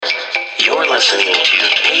listening to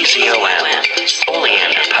KZOM,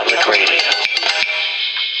 Oleander Public Radio.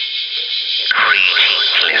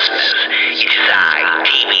 Greetings, listeners. It is I,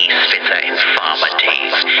 TV Spitzer and Farmer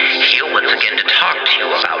Dave, here once again to talk to you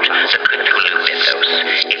about the Cthulhu mythos,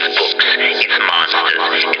 its books, its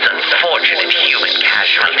monsters, its unfortunate human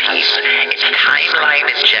casualties, its timeline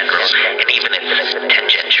in general, and even its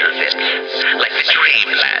tangential bits, like the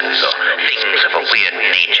dreamlands or things of a weird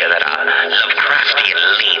nature that are Lovecraftian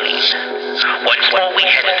leaning. Once more we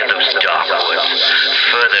head into those dark woods,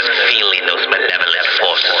 further feeling those malevolent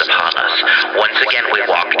forces upon us. Once again we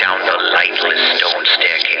walk down the lightless stone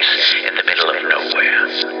staircase in the middle of nowhere.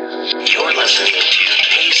 You're listening to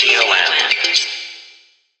KZOM.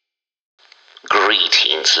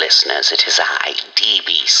 Greetings, listeners. It is I,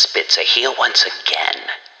 DB Spitzer, here once again.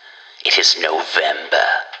 It is November,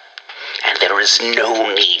 and there is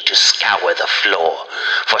no need to scour the floor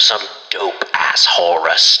for some dope-ass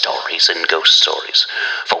horror stories and ghost stories,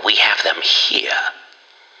 for we have them here.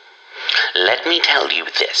 Let me tell you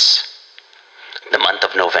this. The month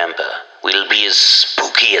of November will be as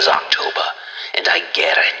spooky as October, and I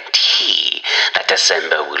guarantee that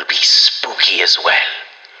December will be spooky as well.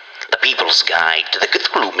 The People's Guide to the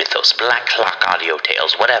Cthulhu Mythos, Black Clock Audio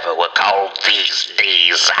Tales, whatever we're called these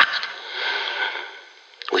days.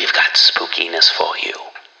 We've got spookiness for you.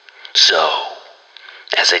 So,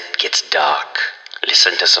 as it gets dark,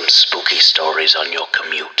 listen to some spooky stories on your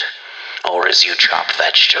commute, or as you chop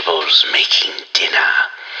vegetables making dinner,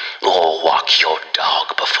 or walk your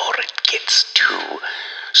dog before it gets too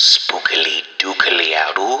spookily dookily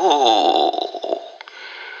out. Ooh.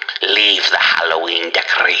 Leave the Halloween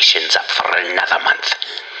decorations up for another month,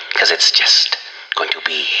 because it's just going to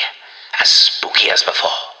be as spooky as before.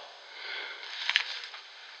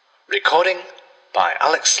 Recording by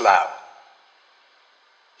Alex Lau.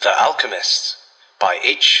 The Alchemist by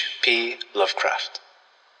H.P. Lovecraft.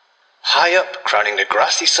 High up, crowning the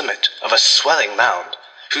grassy summit of a swelling mound,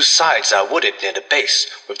 whose sides are wooded near the base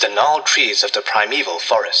with the gnarled trees of the primeval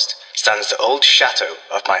forest, stands the old chateau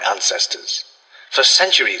of my ancestors. For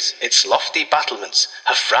centuries, its lofty battlements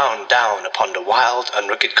have frowned down upon the wild and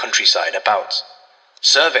rugged countryside about,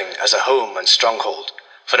 serving as a home and stronghold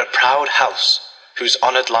for the proud house whose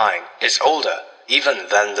honoured line is older even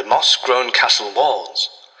than the moss-grown castle walls.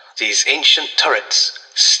 These ancient turrets,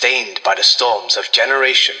 stained by the storms of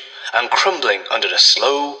generation and crumbling under the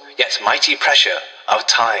slow yet mighty pressure of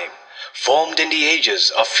time, formed in the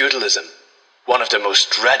ages of feudalism one of the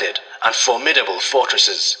most dreaded and formidable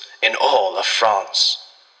fortresses in all of France.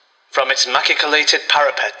 From its machicolated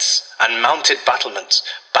parapets and mounted battlements,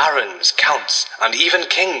 barons, counts, and even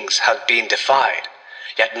kings had been defied,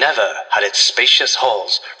 yet never had its spacious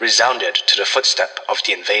halls resounded to the footstep of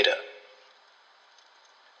the invader.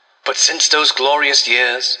 But since those glorious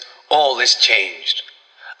years, all is changed.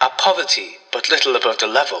 A poverty but little above the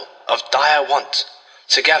level of dire want,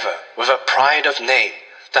 together with a pride of name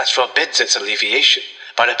that forbids its alleviation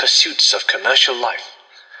by the pursuits of commercial life,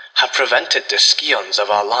 have prevented the scions of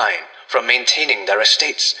our line from maintaining their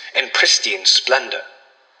estates in pristine splendor,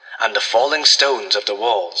 and the falling stones of the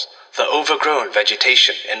walls, the overgrown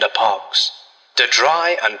vegetation in the parks, the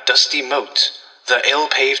dry and dusty moat, the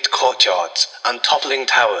ill-paved courtyards and toppling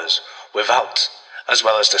towers without, as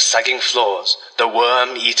well as the sagging floors, the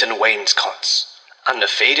worm-eaten wainscots, and the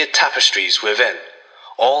faded tapestries within,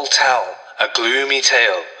 all tell a gloomy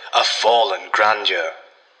tale of fallen grandeur.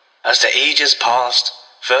 As the ages passed,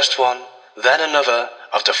 first one, then another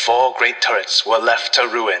of the four great turrets were left to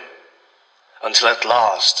ruin, until at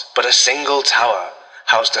last but a single tower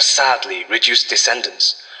housed the sadly reduced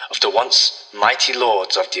descendants of the once mighty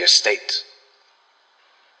lords of the estate.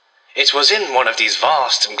 It was in one of these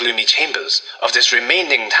vast and gloomy chambers of this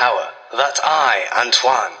remaining tower that I,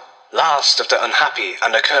 Antoine, last of the unhappy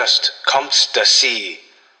and accursed Comte de C,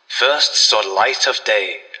 first saw the light of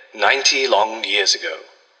day 90 long years ago.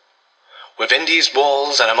 Within these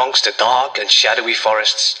walls and amongst the dark and shadowy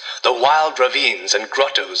forests, the wild ravines and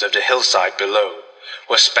grottos of the hillside below,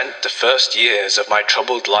 were spent the first years of my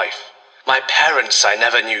troubled life. My parents I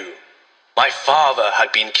never knew. My father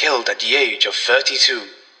had been killed at the age of 32,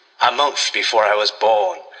 a month before I was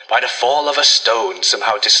born, by the fall of a stone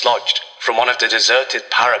somehow dislodged from one of the deserted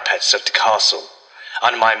parapets of the castle,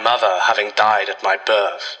 and my mother having died at my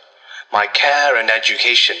birth, my care and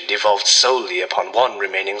education devolved solely upon one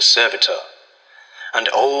remaining servitor, an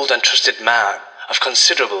old and trusted man of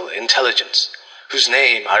considerable intelligence, whose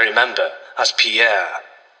name I remember as Pierre.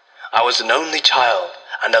 I was an only child,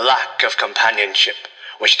 and the lack of companionship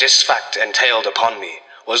which this fact entailed upon me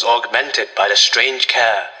was augmented by the strange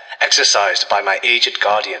care exercised by my aged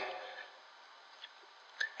guardian.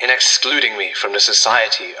 In and excluding me from the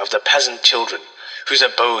society of the peasant children whose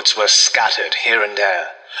abodes were scattered here and there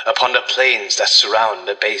upon the plains that surround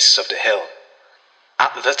the base of the hill.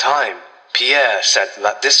 At the time, Pierre said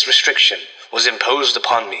that this restriction was imposed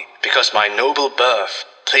upon me because my noble birth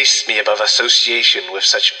placed me above association with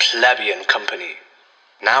such plebeian company.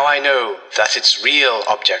 Now I know that its real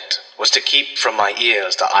object was to keep from my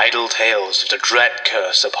ears the idle tales of the dread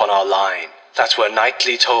curse upon our line, that were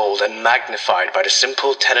nightly told and magnified by the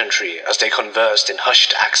simple tenantry as they conversed in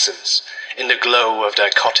hushed accents in the glow of their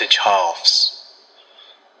cottage hearths.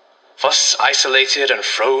 Thus isolated and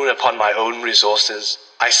thrown upon my own resources,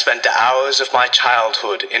 I spent the hours of my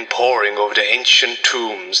childhood in poring over the ancient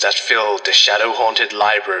tombs that filled the shadow-haunted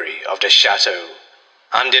library of the chateau,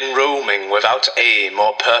 and in roaming without aim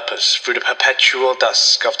or purpose through the perpetual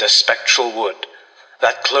dusk of the spectral wood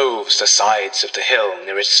that clothes the sides of the hill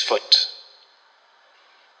near its foot.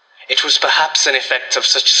 It was perhaps an effect of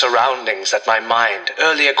such surroundings that my mind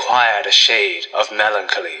early acquired a shade of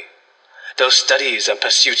melancholy. Those studies and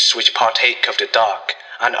pursuits which partake of the dark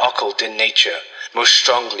and occult in nature most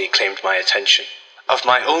strongly claimed my attention. Of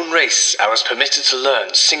my own race I was permitted to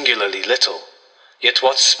learn singularly little, yet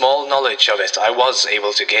what small knowledge of it I was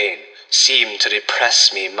able to gain seemed to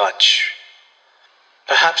depress me much.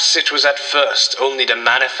 Perhaps it was at first only the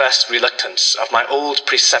manifest reluctance of my old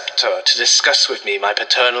preceptor to discuss with me my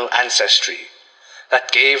paternal ancestry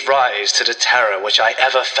that gave rise to the terror which I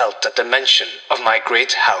ever felt at the mention of my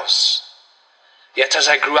great house. Yet as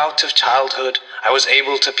I grew out of childhood, I was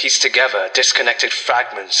able to piece together disconnected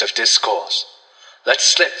fragments of discourse, let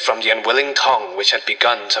slip from the unwilling tongue which had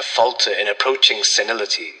begun to falter in approaching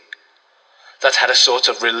senility, that had a sort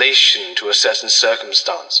of relation to a certain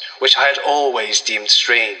circumstance which I had always deemed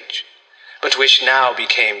strange, but which now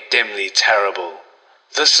became dimly terrible.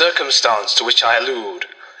 The circumstance to which I allude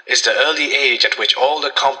is the early age at which all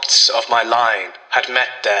the comtes of my line had met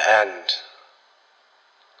their end.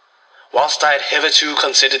 Whilst I had hitherto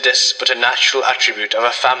considered this but a natural attribute of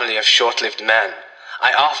a family of short-lived men,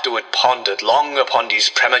 I afterward pondered long upon these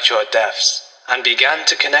premature deaths, and began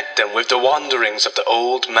to connect them with the wanderings of the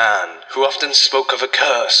old man, who often spoke of a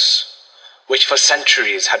curse, which for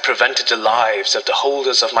centuries had prevented the lives of the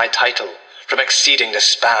holders of my title from exceeding the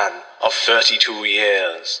span of 32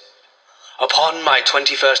 years. Upon my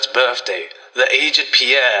 21st birthday, the aged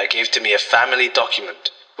Pierre gave to me a family document,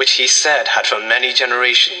 which he said had for many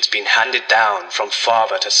generations been handed down from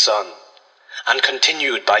father to son, and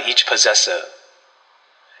continued by each possessor.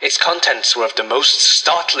 Its contents were of the most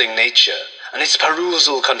startling nature, and its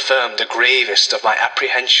perusal confirmed the gravest of my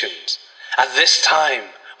apprehensions. At this time,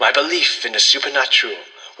 my belief in the supernatural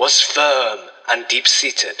was firm and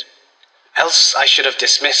deep-seated, else I should have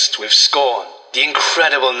dismissed with scorn the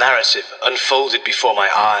incredible narrative unfolded before my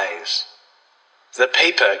eyes. The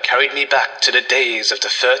paper carried me back to the days of the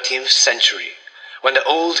 13th century, when the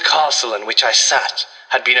old castle in which I sat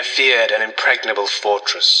had been a feared and impregnable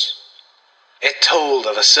fortress. It told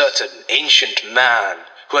of a certain ancient man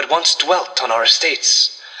who had once dwelt on our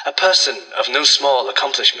estates, a person of no small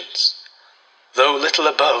accomplishments, though little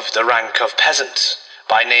above the rank of peasant,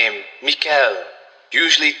 by name Michel,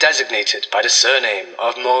 usually designated by the surname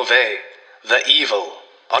of Mauvais, the evil,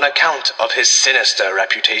 on account of his sinister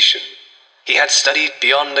reputation. He had studied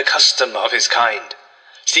beyond the custom of his kind,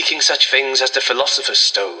 seeking such things as the philosopher's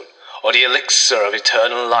stone or the elixir of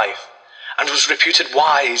eternal life, and was reputed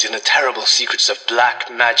wise in the terrible secrets of black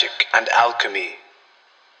magic and alchemy.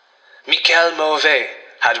 Michel Mauvais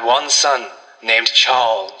had one son named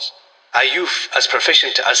Charles, a youth as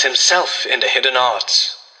proficient as himself in the hidden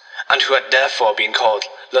arts, and who had therefore been called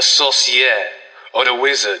Le Sorcier, or the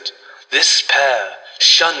Wizard. This pair,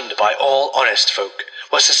 shunned by all honest folk,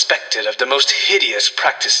 was suspected of the most hideous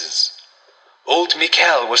practices. Old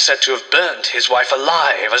Michel was said to have burnt his wife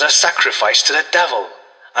alive as a sacrifice to the devil,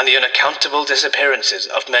 and the unaccountable disappearances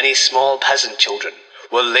of many small peasant children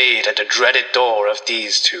were laid at the dreaded door of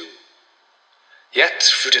these two. Yet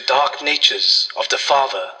through the dark natures of the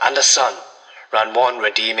father and the son ran one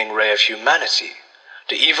redeeming ray of humanity.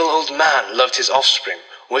 The evil old man loved his offspring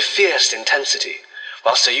with fierce intensity,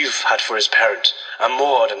 whilst the youth had for his parent a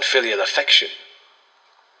more than filial affection.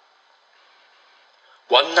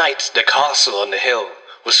 One night the castle on the hill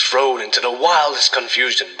was thrown into the wildest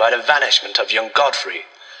confusion by the vanishment of young Godfrey,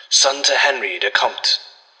 son to Henry the Comte.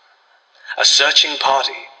 A searching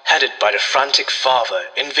party, headed by the frantic father,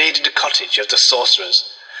 invaded the cottage of the sorcerers,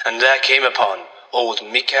 and there came upon old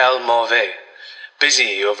Michel Mauvais,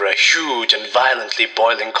 busy over a huge and violently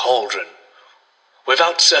boiling cauldron.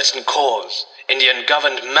 Without certain cause, in the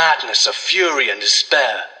ungoverned madness of fury and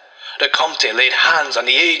despair, the Comte laid hands on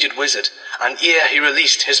the aged wizard, and ere he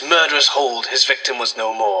released his murderous hold, his victim was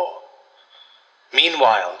no more.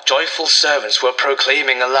 Meanwhile, joyful servants were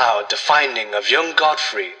proclaiming aloud the finding of young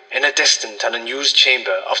Godfrey in a distant and unused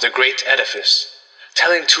chamber of the great edifice,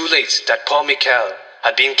 telling too late that poor Michel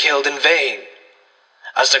had been killed in vain.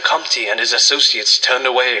 As the Comte and his associates turned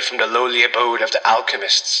away from the lowly abode of the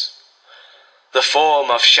alchemists, the form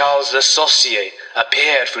of Charles Le Sorcier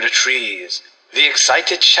appeared through the trees. The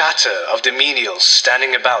excited chatter of the menials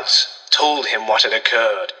standing about told him what had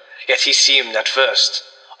occurred, yet he seemed at first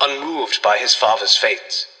unmoved by his father's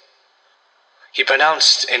fate. He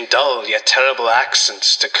pronounced in dull yet terrible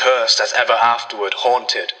accents the curse that ever afterward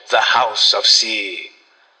haunted the House of C.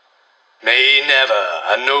 May never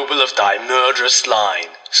a noble of thy murderous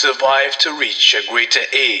line survive to reach a greater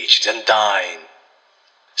age than thine,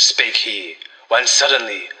 spake he, when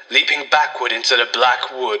suddenly, leaping backward into the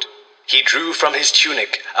black wood, he drew from his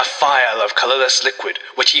tunic a phial of colourless liquid,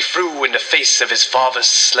 which he threw in the face of his father's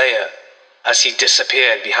slayer, as he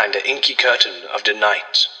disappeared behind the inky curtain of the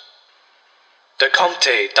night. The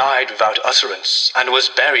Comte died without utterance, and was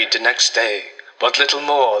buried the next day, but little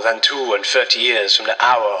more than 32 years from the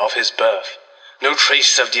hour of his birth. No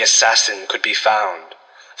trace of the assassin could be found.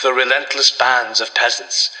 The relentless bands of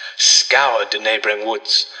peasants scoured the neighbouring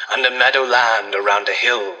woods and the meadow land around the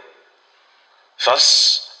hill.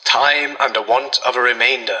 Thus, time and the want of a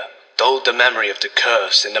remainder dulled the memory of the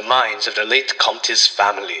curse in the minds of the late Comte's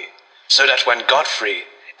family, so that when Godfrey,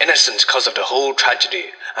 innocent cause of the whole tragedy,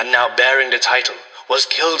 and now bearing the title, was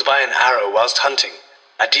killed by an arrow whilst hunting,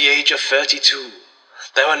 at the age of 32,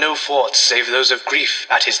 there were no thoughts save those of grief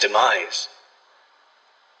at his demise.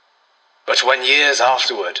 But when years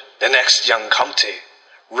afterward, the next young Comte,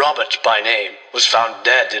 Robert by name, was found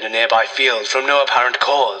dead in a nearby field from no apparent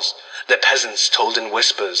cause, the peasants told in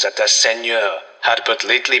whispers that their seigneur had but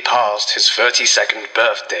lately passed his 32nd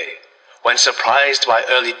birthday, when, surprised by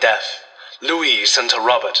early death, Louis St.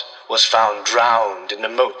 Robert was found drowned in the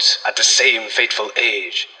moat at the same fateful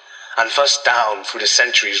age, and thus down through the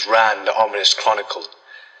centuries ran the ominous chronicle.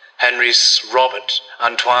 Henry's, Robert,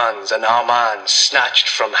 Antoine's, and Armand's snatched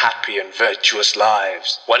from happy and virtuous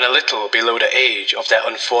lives, when a little below the age of their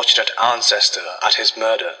unfortunate ancestor at his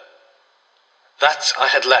murder. That I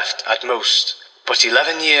had left at most but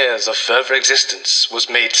 11 years of further existence was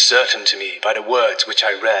made certain to me by the words which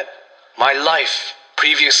I read. My life,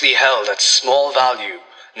 previously held at small value,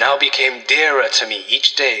 now became dearer to me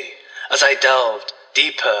each day, as I delved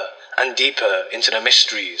deeper and deeper into the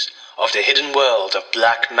mysteries of the hidden world of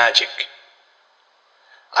black magic.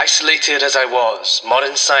 Isolated as I was,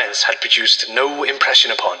 modern science had produced no impression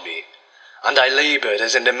upon me, and I laboured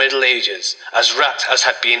as in the Middle Ages, as rapt as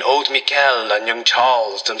had been old Michel and young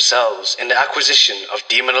Charles themselves in the acquisition of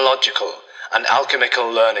demonological and alchemical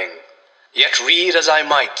learning. Yet read as I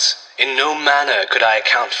might, in no manner could I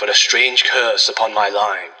account for the strange curse upon my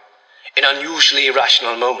line. In unusually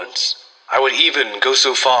rational moments, I would even go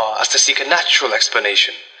so far as to seek a natural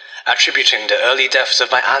explanation, attributing the early deaths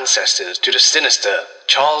of my ancestors to the sinister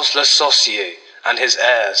Charles Le Sorcier and his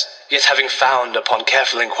heirs, yet having found upon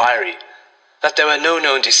careful inquiry that there were no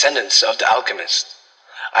known descendants of the alchemist,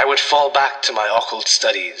 I would fall back to my occult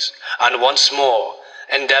studies, and once more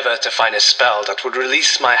endeavour to find a spell that would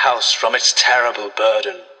release my house from its terrible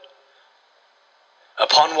burden.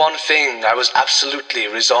 Upon one thing I was absolutely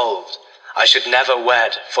resolved. I should never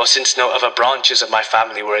wed, for since no other branches of my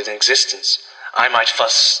family were in existence, I might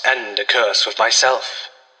thus end the curse with myself.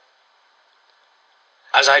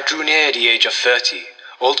 As I drew near the age of 30,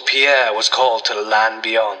 old Pierre was called to the land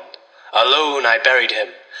beyond. Alone I buried him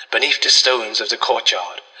beneath the stones of the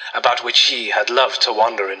courtyard, about which he had loved to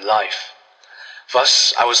wander in life.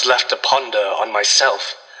 Thus I was left to ponder on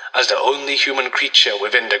myself as the only human creature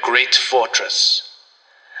within the great fortress.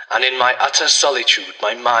 And in my utter solitude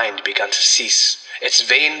my mind began to cease its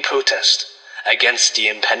vain protest against the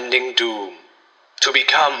impending doom, to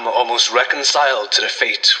become almost reconciled to the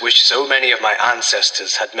fate which so many of my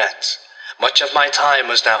ancestors had met. Much of my time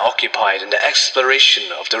was now occupied in the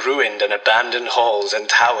exploration of the ruined and abandoned halls and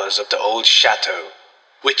towers of the old chateau,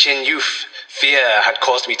 which in youth fear had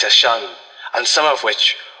caused me to shun, and some of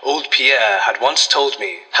which old Pierre had once told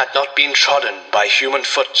me had not been trodden by human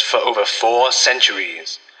foot for over 4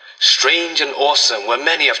 centuries. Strange and awesome were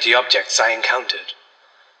many of the objects I encountered.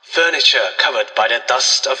 Furniture covered by the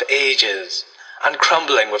dust of ages, and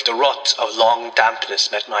crumbling with the rot of long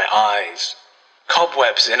dampness met my eyes.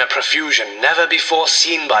 Cobwebs in a profusion never before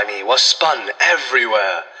seen by me were spun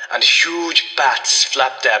everywhere, and huge bats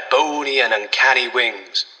flapped their bony and uncanny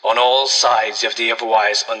wings on all sides of the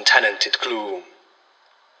otherwise untenanted gloom.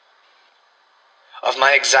 Of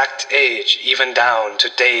my exact age, even down to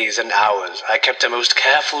days and hours, I kept a most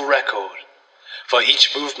careful record, for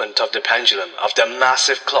each movement of the pendulum of the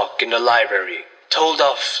massive clock in the library told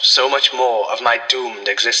of so much more of my doomed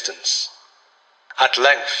existence. At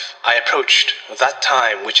length I approached that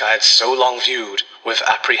time which I had so long viewed with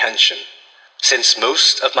apprehension, since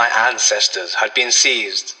most of my ancestors had been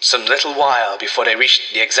seized some little while before they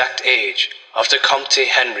reached the exact age of the Comte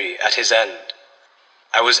Henry at his end.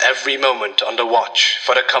 I was every moment on the watch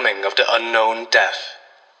for the coming of the unknown death.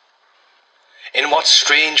 In what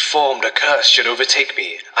strange form the curse should overtake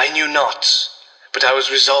me, I knew not, but I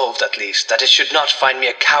was resolved at least that it should not find me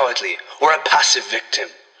a cowardly or a passive victim.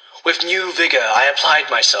 With new vigor I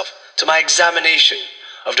applied myself to my examination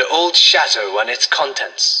of the old chateau and its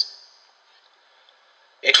contents.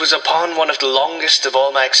 It was upon one of the longest of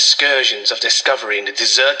all my excursions of discovery in the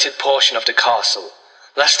deserted portion of the castle,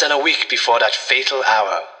 less than a week before that fatal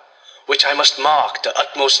hour, which I must mark the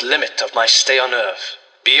utmost limit of my stay on earth,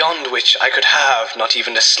 beyond which I could have not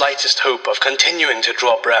even the slightest hope of continuing to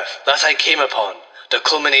draw breath, that I came upon the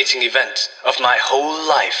culminating event of my whole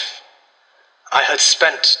life. I had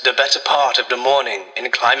spent the better part of the morning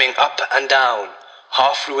in climbing up and down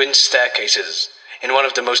half-ruined staircases in one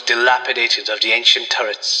of the most dilapidated of the ancient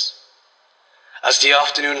turrets. As the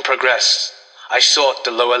afternoon progressed, I sought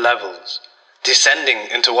the lower levels, descending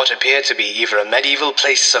into what appeared to be either a medieval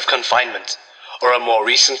place of confinement or a more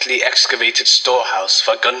recently excavated storehouse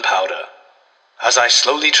for gunpowder. As I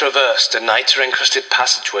slowly traversed the nitre-encrusted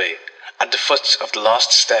passageway at the foot of the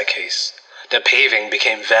last staircase, the paving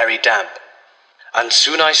became very damp, and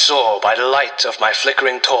soon I saw by the light of my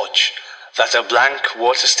flickering torch that a blank,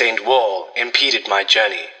 water-stained wall impeded my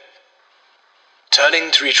journey.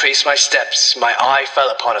 Turning to retrace my steps, my eye fell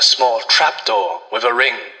upon a small trapdoor with a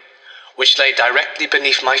ring, which lay directly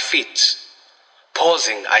beneath my feet.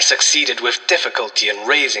 Pausing, I succeeded with difficulty in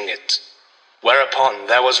raising it, whereupon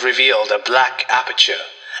there was revealed a black aperture,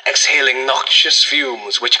 exhaling noxious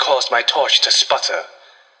fumes which caused my torch to sputter,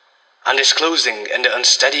 and disclosing in the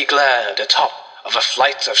unsteady glare the top of a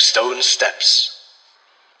flight of stone steps.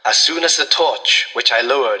 As soon as the torch, which I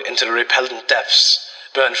lowered into the repellent depths,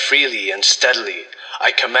 burned freely and steadily,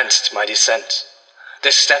 I commenced my descent.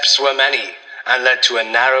 The steps were many, and led to a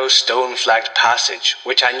narrow stone-flagged passage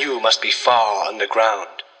which I knew must be far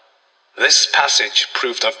underground. This passage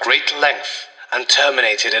proved of great length and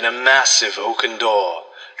terminated in a massive oaken door,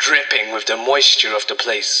 dripping with the moisture of the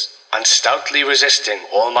place, and stoutly resisting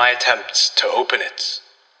all my attempts to open it.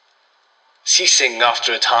 Ceasing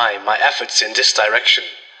after a time my efforts in this direction,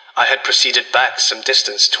 I had proceeded back some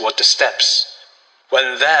distance toward the steps,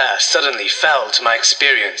 when there suddenly fell to my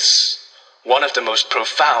experience one of the most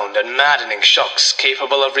profound and maddening shocks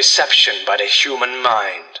capable of reception by the human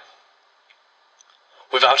mind.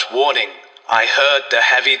 Without warning, I heard the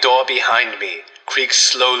heavy door behind me creak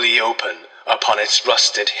slowly open upon its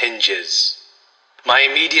rusted hinges. My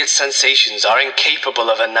immediate sensations are incapable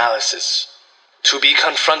of analysis. To be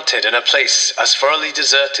confronted in a place as thoroughly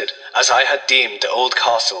deserted as I had deemed the old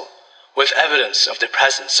castle, with evidence of the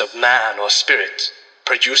presence of man or spirit,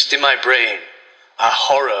 produced in my brain a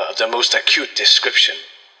horror of the most acute description.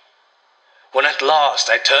 When at last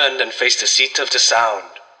I turned and faced the seat of the sound,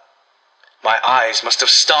 my eyes must have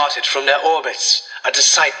started from their orbits at the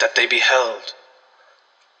sight that they beheld.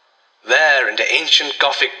 There in the ancient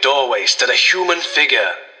Gothic doorway stood a human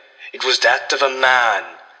figure. It was that of a man,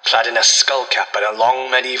 clad in a skullcap and a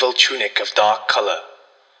long medieval tunic of dark colour.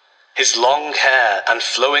 His long hair and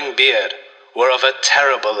flowing beard were of a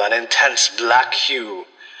terrible and intense black hue,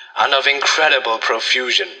 and of incredible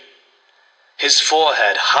profusion. His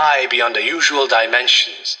forehead high beyond the usual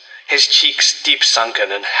dimensions, his cheeks deep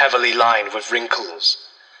sunken and heavily lined with wrinkles,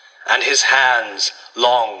 and his hands,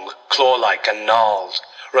 long, claw-like and gnarled,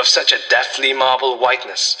 were of such a deathly marble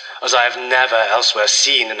whiteness as I have never elsewhere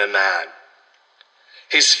seen in a man.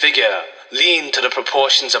 His figure, lean to the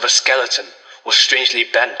proportions of a skeleton, was strangely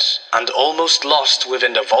bent and almost lost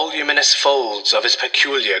within the voluminous folds of his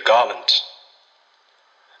peculiar garment.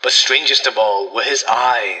 But strangest of all were his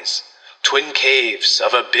eyes, twin caves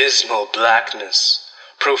of abysmal blackness,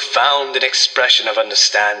 profound in expression of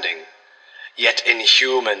understanding, yet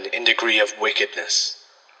inhuman in degree of wickedness.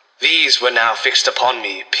 These were now fixed upon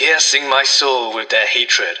me, piercing my soul with their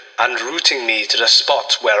hatred, and rooting me to the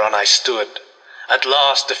spot whereon I stood. At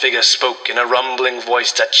last the figure spoke in a rumbling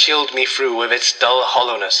voice that chilled me through with its dull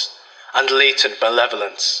hollowness and latent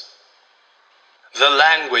malevolence. The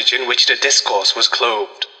language in which the discourse was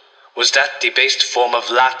clothed was that debased form of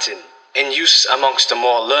Latin in use amongst the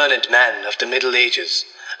more learned men of the Middle Ages,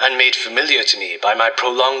 and made familiar to me by my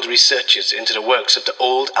prolonged researches into the works of the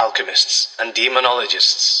old alchemists and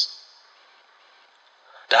demonologists.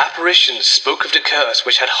 The apparitions spoke of the curse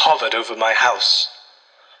which had hovered over my house,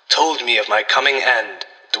 told me of my coming end,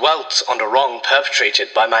 dwelt on the wrong perpetrated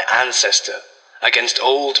by my ancestor against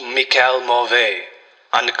old Michel Mauvais,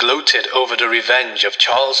 and gloated over the revenge of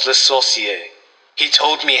Charles Le Sorcier. He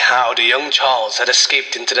told me how the young Charles had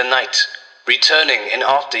escaped into the night, returning in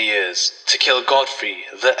after years to kill Godfrey,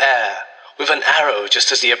 the heir, with an arrow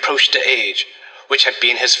just as he approached the age which had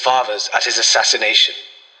been his father's at his assassination.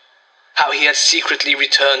 How he had secretly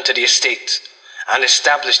returned to the estate and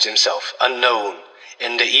established himself unknown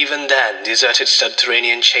in the even then deserted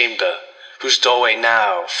subterranean chamber whose doorway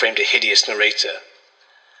now framed a hideous narrator.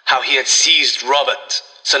 How he had seized Robert,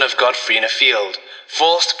 son of Godfrey, in a field,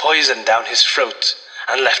 forced poison down his throat,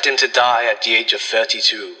 and left him to die at the age of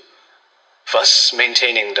 32, thus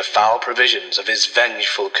maintaining the foul provisions of his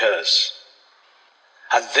vengeful curse.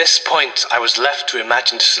 At this point I was left to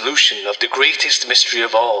imagine the solution of the greatest mystery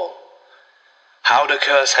of all. How the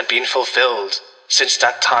curse had been fulfilled since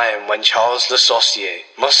that time when Charles Le Sorcier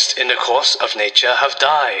must in the course of nature have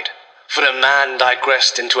died, for the man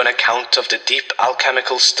digressed into an account of the deep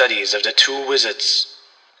alchemical studies of the two wizards,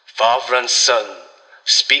 father and son,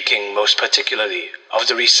 speaking most particularly of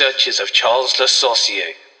the researches of Charles Le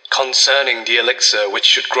Sorcier concerning the elixir which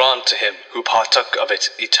should grant to him who partook of it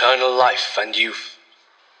eternal life and youth.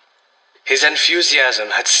 His enthusiasm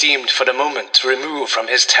had seemed for the moment to remove from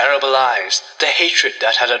his terrible eyes the hatred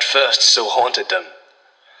that had at first so haunted them.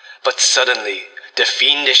 But suddenly the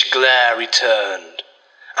fiendish glare returned,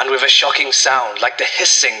 and with a shocking sound like the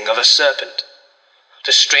hissing of a serpent,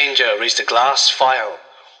 the stranger raised a glass phial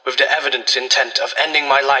with the evident intent of ending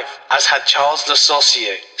my life, as had Charles Le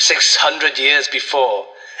Sorcier 600 years before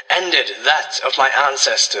ended that of my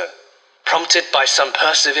ancestor. Prompted by some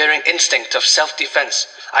persevering instinct of self-defense,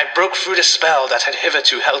 I broke through the spell that had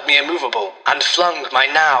hitherto held me immovable, and flung my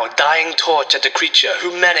now dying torch at the creature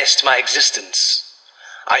who menaced my existence.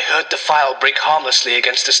 I heard the phial break harmlessly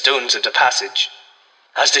against the stones of the passage,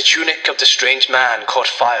 as the tunic of the strange man caught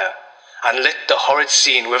fire, and lit the horrid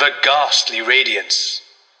scene with a ghastly radiance.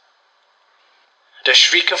 The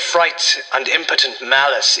shriek of fright and impotent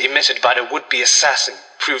malice emitted by the would-be assassin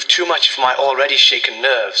proved too much for my already shaken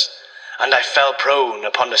nerves, and I fell prone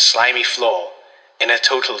upon the slimy floor in a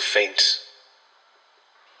total faint.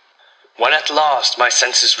 When at last my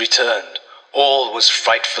senses returned, all was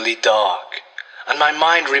frightfully dark, and my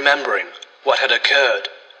mind, remembering what had occurred,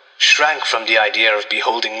 shrank from the idea of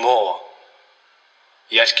beholding more.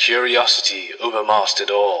 Yet curiosity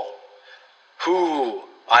overmastered all. Who,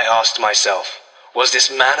 I asked myself, was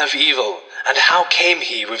this man of evil, and how came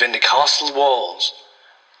he within the castle walls?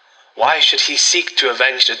 Why should he seek to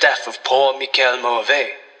avenge the death of poor Michel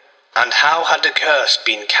Mauvais? And how had the curse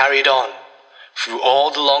been carried on through all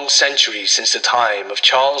the long centuries since the time of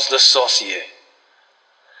Charles Le Sorcier?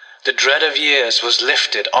 The dread of years was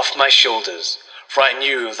lifted off my shoulders, for I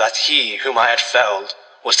knew that he whom I had felled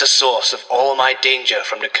was the source of all my danger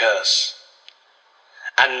from the curse.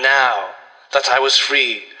 And now that I was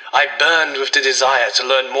free, I burned with the desire to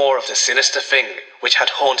learn more of the sinister thing which had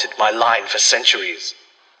haunted my line for centuries,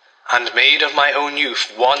 and made of my own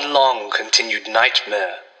youth one long continued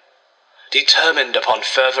nightmare. Determined upon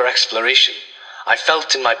further exploration, I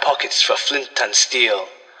felt in my pockets for flint and steel,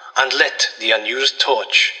 and lit the unused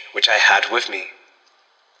torch which I had with me.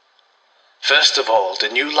 First of all, the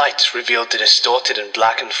new light revealed the distorted and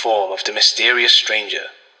blackened form of the mysterious stranger.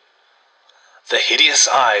 The hideous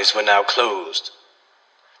eyes were now closed.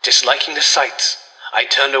 Disliking the sight, I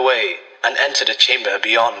turned away and entered a chamber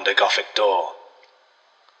beyond the Gothic door.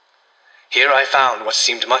 Here I found what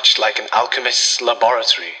seemed much like an alchemist's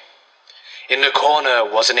laboratory. In the corner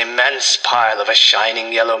was an immense pile of a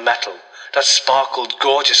shining yellow metal that sparkled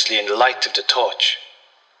gorgeously in the light of the torch.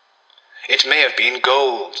 It may have been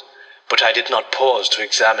gold, but I did not pause to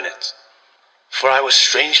examine it, for I was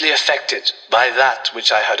strangely affected by that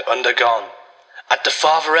which I had undergone. At the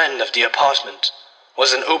farther end of the apartment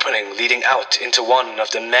was an opening leading out into one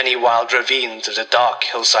of the many wild ravines of the dark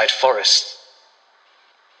hillside forest.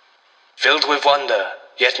 Filled with wonder,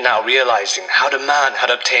 yet now realizing how the man had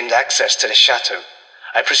obtained access to the chateau,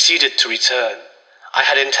 I proceeded to return. I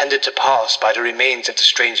had intended to pass by the remains of the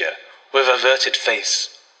stranger with averted face.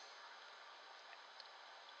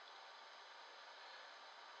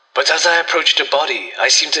 But as I approached the body, I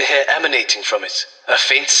seemed to hear emanating from it a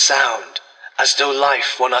faint sound, as though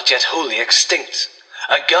life were not yet wholly extinct.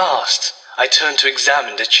 Aghast, I turned to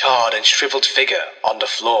examine the charred and shriveled figure on the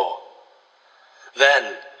floor.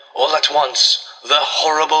 Then, all at once, the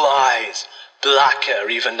horrible eyes blacker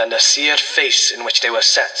even than the seared face in which they were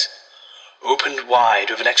set, opened wide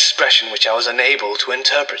with an expression which I was unable to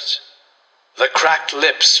interpret. The cracked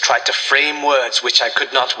lips tried to frame words which I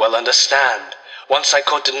could not well understand. Once I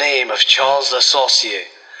caught the name of Charles Le Sorcier,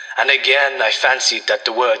 and again I fancied that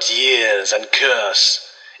the words years and curse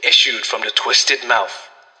issued from the twisted mouth.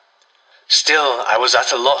 Still, I was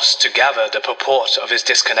at a loss to gather the purport of his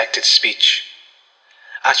disconnected speech.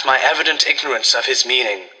 At my evident ignorance of his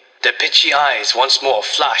meaning, the pitchy eyes once more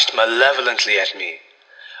flashed malevolently at me,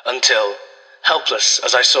 until, helpless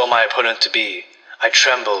as I saw my opponent to be, I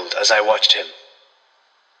trembled as I watched him.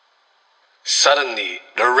 Suddenly,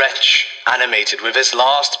 the wretch, animated with his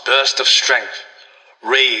last burst of strength,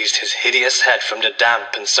 raised his hideous head from the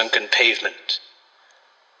damp and sunken pavement.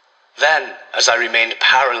 Then, as I remained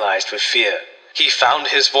paralyzed with fear, he found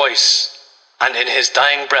his voice, and in his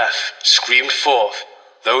dying breath screamed forth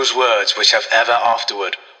those words which have ever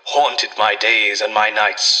afterward haunted my days and my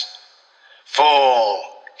nights.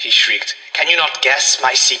 "Fool," he shrieked, "can you not guess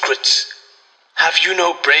my secret? Have you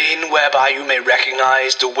no brain whereby you may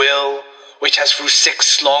recognize the will which has through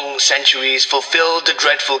 6 long centuries fulfilled the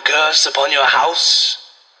dreadful curse upon your house?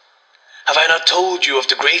 Have I not told you of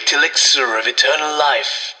the great elixir of eternal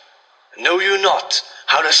life? Know you not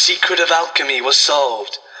how the secret of alchemy was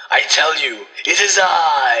solved? I tell you, it is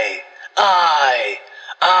I,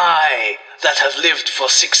 that have lived for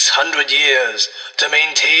 600 years to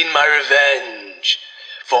maintain my revenge,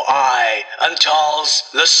 for I am Charles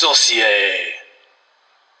Le Sorcier."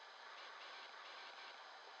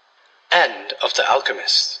 End of The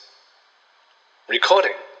Alchemist.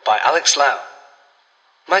 Recording by Alex Lau.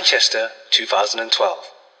 Manchester, 2012.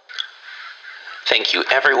 Thank you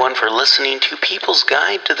everyone for listening to People's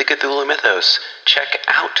Guide to the Cthulhu Mythos. Check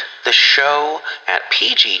out the show at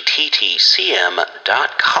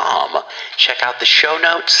pgttcm.com. Check out the show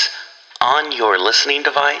notes on your listening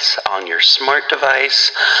device, on your smart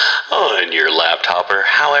device, on your laptop, or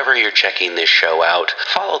however you're checking this show out.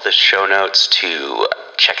 Follow the show notes to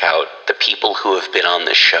check out the people who have been on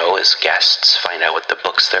the show as guests, find out what the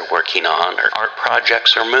books they're working on, or art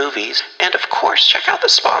projects, or movies. And of course, check out the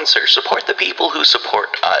sponsors. Support the people who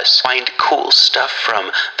support us. Find cool stuff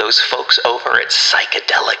from those folks over at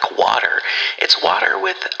Psychedelic Water. It's water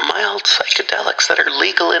with mild psychedelics that are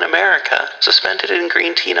legal in America, suspended in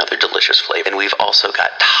green tea and other delicious flavors. And we've also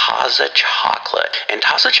got Taza Chocolate. And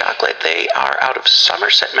Taza Chocolate, they are out of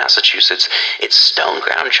Somerset, Massachusetts. It's stone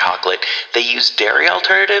ground chocolate. They use dairy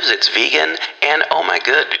alternatives. It's vegan, and oh my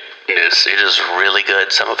goodness, it is really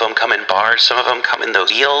good. Some of them come in bars, some of them come in those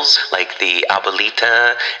deals, like the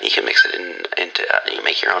abuelita. You can mix it into you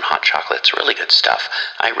make your own hot chocolate. It's really good stuff.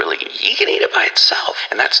 You can eat it by itself.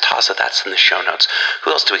 And that's Taza. That's in the show notes.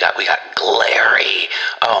 Who else do we got? We got Glary.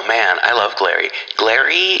 Oh man, I love Glary.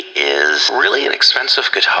 Glary is really inexpensive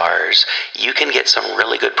guitars. You can get some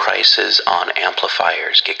really good prices on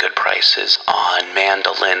amplifiers, get good prices on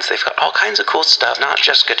mandolins. They've got all kinds of cool stuff, not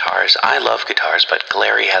just guitars. I love guitars, but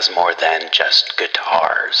Glary has more than just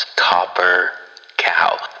guitars. Copper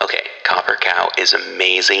Cow. Okay, Copper Cow is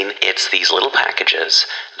amazing. It's these little packages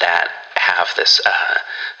that have this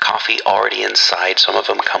coffee already inside. Some of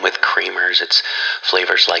them come with creamers. It's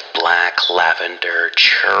flavors like black, lavender,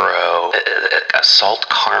 churro, salt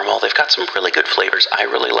caramel. They've got some really good flavors. I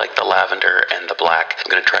really like the lavender and the black.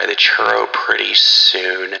 I'm going to try the churro pretty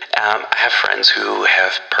soon. I have friends who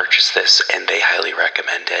have purchased this and they highly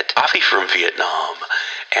recommend it. Coffee from Vietnam.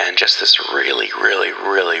 And just this really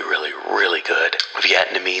good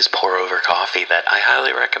Vietnamese pour-over coffee that I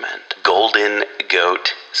highly recommend. Golden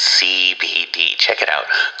Goat CBD. Check it out.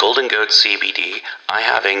 Golden Goat CBD. I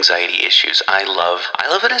have anxiety issues. I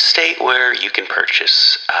live in a state where you can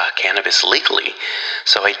purchase cannabis legally,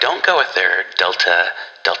 so I don't go with their Delta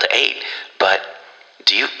 8. But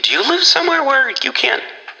do you live somewhere where you can't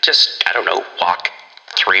just, I don't know, walk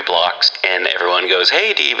 3 blocks and everyone goes,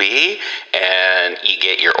 "Hey DB," and you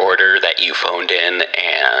get your order that you phoned in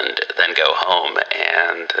and then go home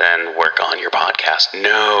and then work on your podcast?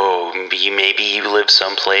 No, maybe you live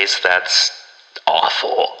someplace that's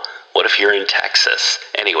awful. What if you're in Texas?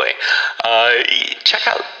 Anyway, check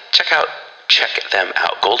them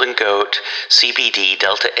out. Golden Goat CBD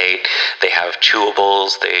Delta 8. They have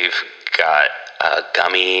chewables. They've got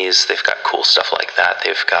gummies. They've got cool stuff like that.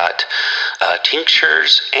 They've got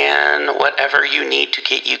tinctures and whatever you need to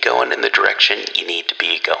get you going in the direction you need to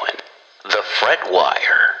be going. The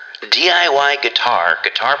Fretwire. DIY guitar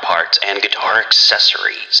parts, and guitar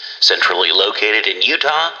accessories. Centrally located in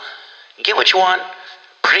Utah. Get what you want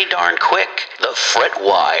pretty darn quick. The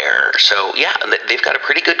Fretwire. So yeah, they've got a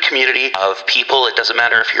pretty good community of people. It doesn't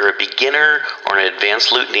matter if you're a beginner or an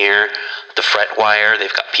advanced luthier. the Fretwire.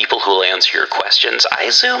 They've got people who will answer your questions. I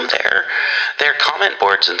assume they're comment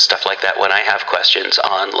boards and stuff like that when I have questions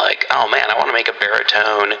on, like, oh man, I want to make a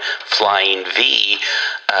baritone flying V,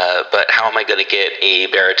 but how am I going to get a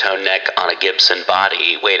baritone neck on a Gibson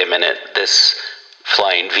body? Wait a minute, this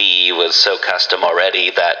flying V was so custom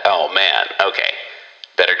already that, oh man, okay.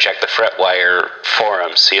 Better check the Fretwire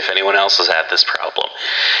forums, see if anyone else has had this problem.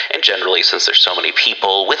 And generally, since there's so many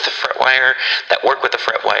people with the Fretwire, that work with the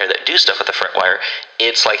Fretwire, that do stuff with the Fretwire,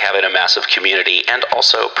 it's like having a massive community, and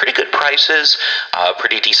also pretty good prices,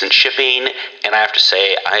 pretty decent shipping, and I have to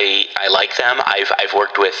say, I like them. I've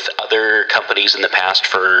worked with other companies in the past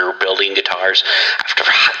for building guitars.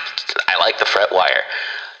 I like the Fretwire.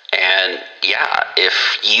 And yeah,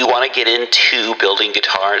 if you want to get into building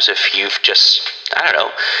guitars, if you've just, I don't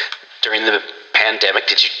know, during the pandemic,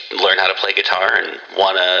 did you learn how to play guitar and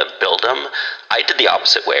want to build them? I did the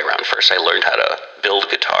opposite way around. First, I learned how to build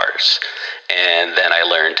guitars, and then I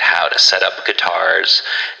learned how to set up guitars,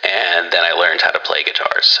 and then I learned how to play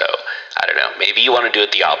guitars. So, I don't know, maybe you want to do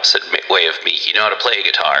it the opposite way of me. You know how to play a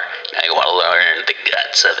guitar, now you want to learn the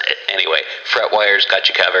guts of it. Anyway, Fretwire's got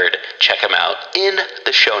you covered. Check them out in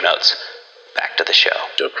the show notes. Back to the show.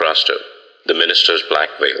 Crasto, the minister's black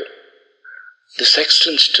veil. The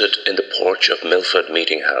sexton stood in the porch of Milford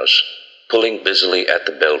Meeting House, pulling busily at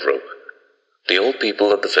the bell rope. The old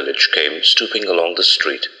people of the village came stooping along the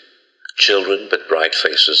street. Children with bright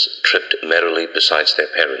faces tripped merrily beside their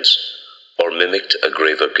parents, or mimicked a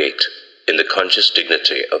graver gait in the conscious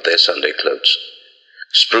dignity of their Sunday clothes.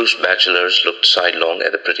 Spruce bachelors looked sidelong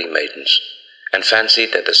at the pretty maidens, and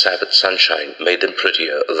fancied that the Sabbath sunshine made them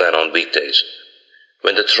prettier than on weekdays.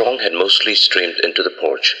 When the throng had mostly streamed into the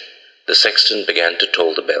porch, the sexton began to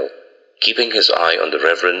toll the bell, keeping his eye on the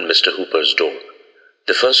Reverend Mr. Hooper's door.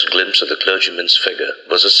 The first glimpse of the clergyman's figure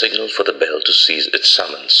was a signal for the bell to cease its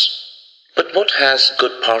summons. "But what has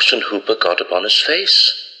good Parson Hooper got upon his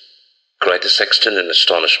face?" cried the sexton in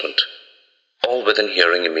astonishment. All within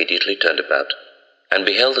hearing immediately turned about, and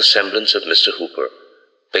beheld the semblance of Mr. Hooper,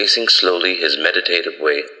 pacing slowly his meditative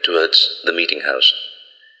way towards the meeting-house.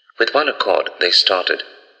 With one accord they started,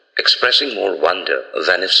 expressing more wonder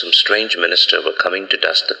than if some strange minister were coming to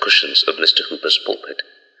dust the cushions of Mr. Hooper's pulpit.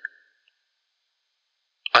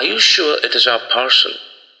 "Are you sure it is our parson?"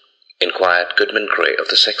 inquired Goodman Gray of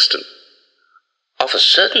the sexton. "Of a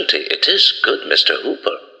certainty it is good Mr.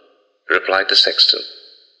 Hooper," replied the sexton.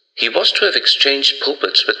 "He was to have exchanged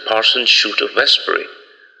pulpits with Parson Shute of Westbury,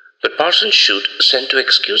 but Parson Shute sent to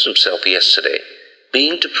excuse himself yesterday,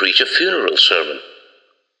 being to preach a funeral sermon.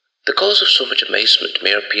 The cause of so much amazement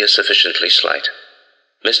may appear sufficiently slight.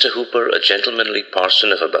 Mr. Hooper, a gentlemanly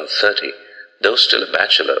parson of about 30, though still a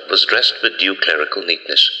bachelor, was dressed with due clerical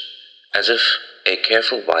neatness, as if a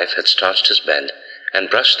careful wife had starched his band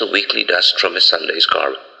and brushed the weekly dust from his Sunday's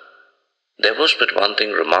garb. There was but one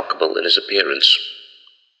thing remarkable in his appearance.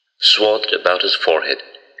 Swathed about his forehead,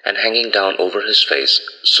 and hanging down over his face,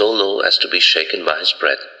 so low as to be shaken by his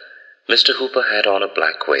breath, Mr. Hooper had on a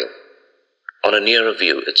black veil. On a nearer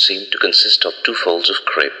view it seemed to consist of 2 folds of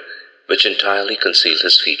crape, which entirely concealed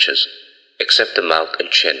his features, except the mouth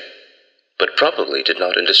and chin, but probably did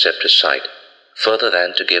not intercept his sight, further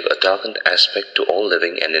than to give a darkened aspect to all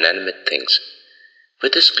living and inanimate things.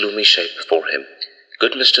 With this gloomy shape before him,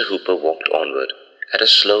 good Mr. Hooper walked onward, at a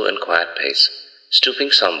slow and quiet pace,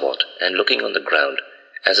 stooping somewhat and looking on the ground,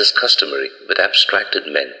 as is customary with abstracted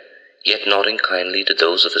men, yet nodding kindly to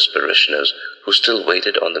those of his parishioners who still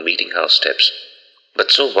waited on the meeting-house steps,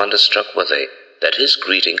 but so wonder-struck were they that his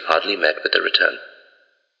greeting hardly met with a return.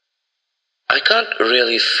 "I can't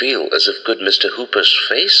really feel as if good Mr. Hooper's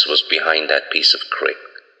face was behind that piece of crape,"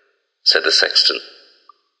 said the sexton.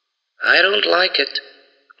 "I don't like it,"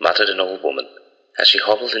 muttered an old woman, as she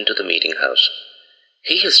hobbled into the meeting-house.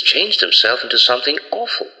 "He has changed himself into something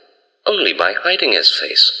awful, only by hiding his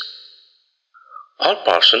face." "Our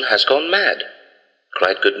parson has gone mad,"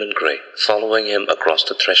 cried Goodman Gray, following him across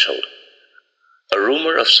the threshold. A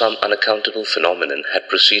rumor of some unaccountable phenomenon had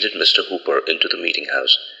preceded Mr. Hooper into the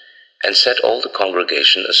meeting-house, and set all the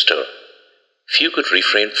congregation astir. Few could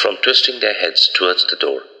refrain from twisting their heads towards the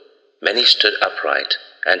door. Many stood upright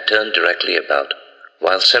and turned directly about,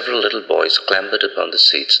 while several little boys clambered upon the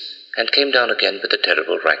seats and came down again with a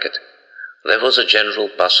terrible racket. There was a general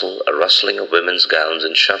bustle, a rustling of women's gowns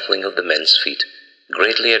and shuffling of the men's feet,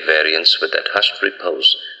 greatly at variance with that hushed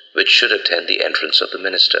repose which should attend the entrance of the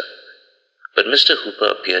minister. But Mr. Hooper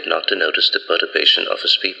appeared not to notice the perturbation of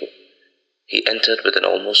his people. He entered with an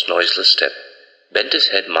almost noiseless step, bent his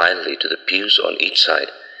head mildly to the pews on each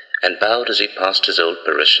side, and bowed as he passed his old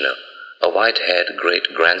parishioner, a white-haired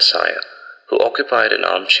great-grandsire, who occupied an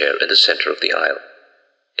armchair in the center of the aisle.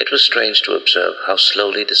 It was strange to observe how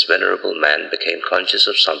slowly this venerable man became conscious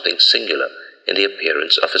of something singular in the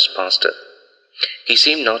appearance of his pastor. He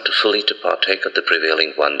seemed not fully to partake of the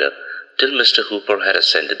prevailing wonder till Mr. Hooper had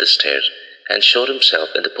ascended the stairs and showed himself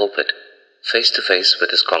in the pulpit, face to face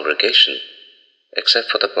with his congregation, except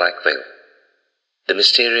for the black veil. The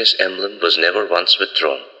mysterious emblem was never once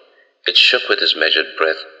withdrawn. It shook with his measured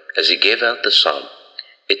breath as he gave out the psalm.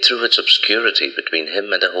 It threw its obscurity between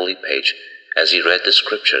him and the holy page as he read the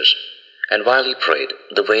scriptures, and while he prayed,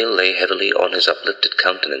 the veil lay heavily on his uplifted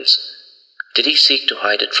countenance. Did he seek to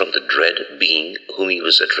hide it from the dread being whom he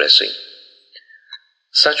was addressing?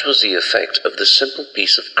 Such was the effect of this simple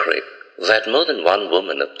piece of crape that more than one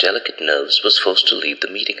woman of delicate nerves was forced to leave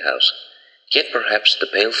the meeting-house. Yet perhaps the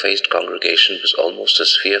pale-faced congregation was almost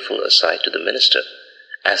as fearful a sight to the minister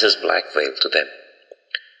as his black veil to them.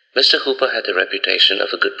 Mr. Hooper had the reputation of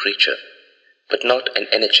a good preacher, but not an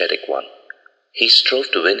energetic one. He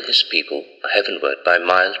strove to win his people heavenward by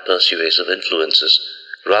mild, persuasive influences,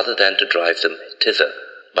 rather than to drive them thither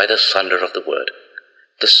by the thunder of the word.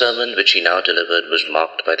 The sermon which he now delivered was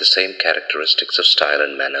marked by the same characteristics of style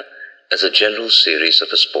and manner as a general series of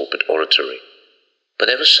his pulpit oratory. But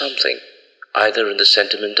there was something, either in the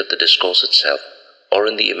sentiment of the discourse itself, or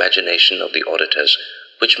in the imagination of the auditors,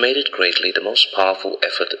 which made it greatly the most powerful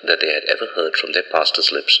effort that they had ever heard from their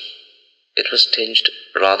pastor's lips. It was tinged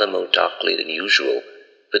rather more darkly than usual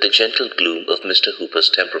with the gentle gloom of Mr. Hooper's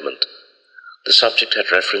temperament. The subject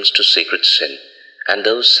had reference to secret sin, and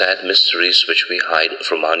those sad mysteries which we hide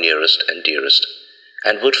from our nearest and dearest,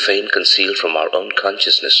 and would fain conceal from our own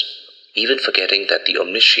consciousness, even forgetting that the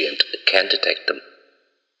Omniscient can detect them.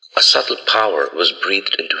 A subtle power was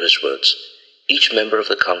breathed into his words. Each member of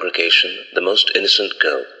the congregation, the most innocent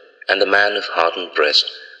girl, and the man of hardened breast,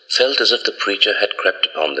 felt as if the preacher had crept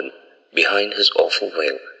upon them, behind his awful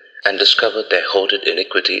veil, and discovered their hoarded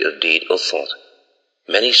iniquity of deed or thought.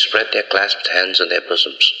 Many spread their clasped hands on their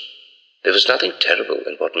bosoms. There was nothing terrible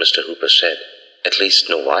in what Mr. Hooper said, at least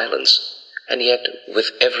no violence, and yet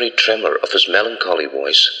with every tremor of his melancholy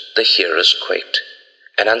voice the hearers quaked.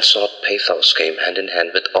 An unsought pathos came hand in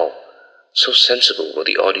hand with awe. So sensible were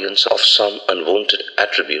the audience of some unwonted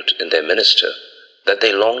attribute in their minister that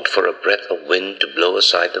they longed for a breath of wind to blow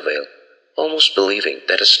aside the veil, almost believing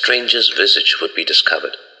that a stranger's visage would be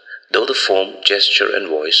discovered, though the form, gesture, and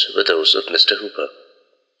voice were those of Mr. Hooper.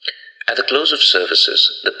 At the close of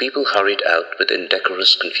services, the people hurried out with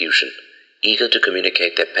indecorous confusion, eager to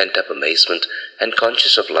communicate their pent-up amazement and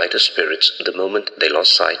conscious of lighter spirits the moment they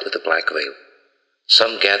lost sight of the black veil.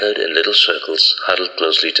 Some gathered in little circles, huddled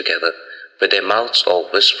closely together, with their mouths all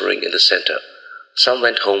whispering in the center. Some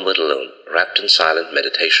went homeward alone, wrapped in silent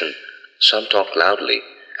meditation. Some talked loudly,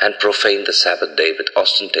 and profaned the Sabbath day with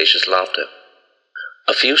ostentatious laughter.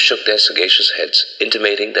 A few shook their sagacious heads,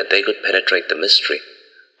 intimating that they could penetrate the mystery,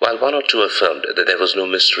 while one or two affirmed that there was no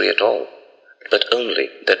mystery at all, but only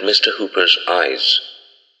that Mr. Hooper's eyes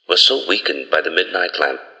were so weakened by the midnight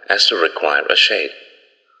lamp as to require a shade.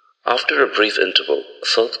 After a brief interval,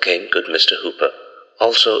 forth came good Mr. Hooper,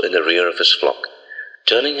 also in the rear of his flock.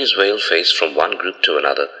 Turning his veiled face from one group to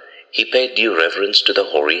another, he paid due reverence to the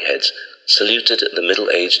hoary heads, saluted the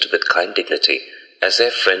middle-aged with kind dignity as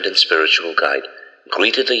their friend and spiritual guide,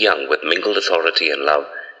 greeted the young with mingled authority and love,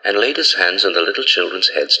 and laid his hands on the little children's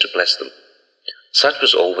heads to bless them. Such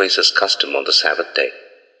was always his custom on the Sabbath day.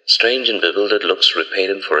 Strange and bewildered looks repaid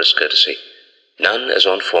him for his courtesy. None, as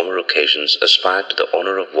on former occasions, aspired to the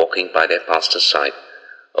honor of walking by their pastor's side.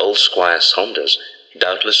 Old Squire Saunders,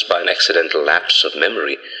 doubtless by an accidental lapse of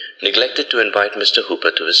memory, neglected to invite Mr.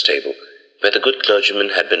 Hooper to his table, where the good clergyman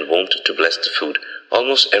had been wont to bless the food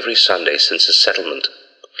almost every Sunday since his settlement.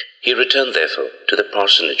 He returned, therefore, to the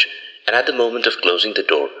parsonage, and at the moment of closing the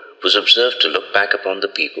door was observed to look back upon the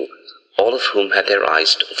people, all of whom had their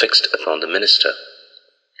eyes fixed upon the minister.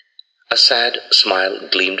 A sad smile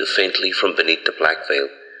gleamed faintly from beneath the black veil,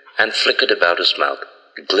 and flickered about his mouth,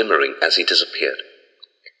 glimmering as he disappeared.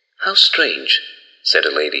 "How strange," said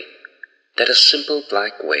a lady, "that a simple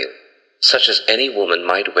black veil, such as any woman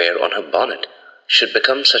might wear on her bonnet, should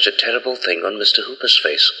become such a terrible thing on Mr. Hooper's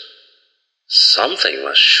face." "Something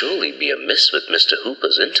must surely be amiss with Mr.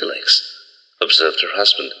 Hooper's intellects," observed her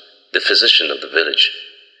husband, the physician of the village.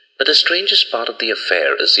 "But the strangest part of the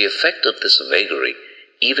affair is the effect of this vagary,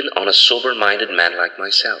 even on a sober-minded man like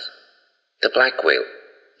myself. The black veil,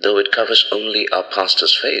 though it covers only our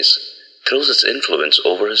pastor's face, throws its influence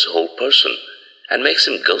over his whole person, and makes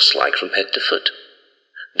him ghost-like from head to foot.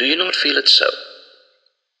 Do you not feel it so?"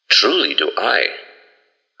 "Truly do I,"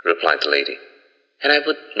 replied the lady, "and I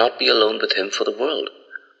would not be alone with him for the world.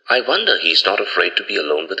 I wonder he is not afraid to be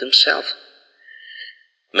alone with himself."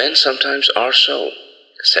 "Men sometimes are so,"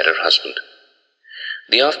 said her husband.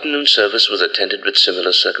 The afternoon service was attended with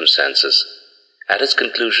similar circumstances. At its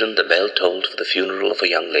conclusion, the bell tolled for the funeral of a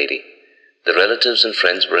young lady. The relatives and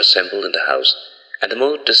friends were assembled in the house, and the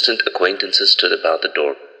more distant acquaintances stood about the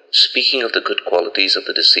door, speaking of the good qualities of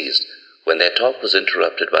the deceased, when their talk was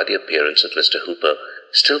interrupted by the appearance of Mr. Hooper,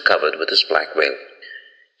 still covered with his black veil.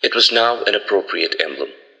 It was now an appropriate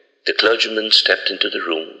emblem. The clergyman stepped into the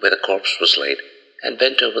room where the corpse was laid, and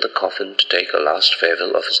bent over the coffin to take a last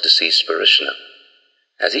farewell of his deceased parishioner.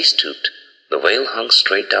 As he stooped, the veil hung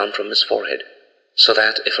straight down from his forehead, so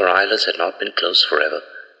that if her eyelids had not been closed forever,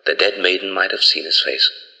 the dead maiden might have seen his face.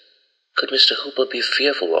 Could Mr. Hooper be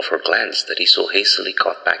fearful of her glance that he so hastily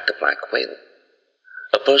caught back the black veil?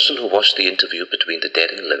 A person who watched the interview between the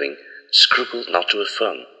dead and living scrupled not to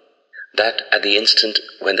affirm that at the instant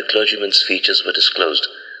when the clergyman's features were disclosed,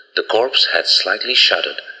 the corpse had slightly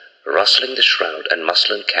shuddered, rustling the shroud and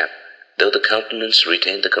muslin cap, though the countenance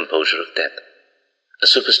retained the composure of death. A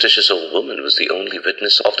superstitious old woman was the only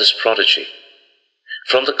witness of this prodigy.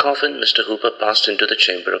 From the coffin, Mr. Hooper passed into the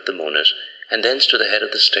chamber of the mourners, and thence to the head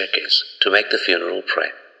of the staircase, to make the funeral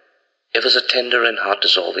prayer. It was a tender and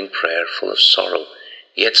heart-dissolving prayer, full of sorrow,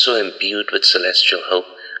 yet so imbued with celestial hope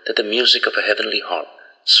that the music of a heavenly harp,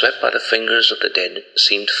 swept by the fingers of the dead,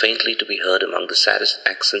 seemed faintly to be heard among the saddest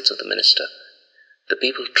accents of the minister. The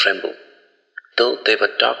people trembled, though they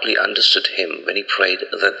but darkly understood him when he prayed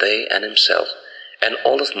that they and himself and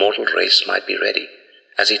all of mortal race might be ready,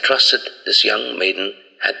 as he trusted this young maiden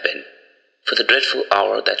had been, for the dreadful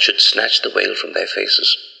hour that should snatch the veil from their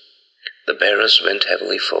faces. The bearers went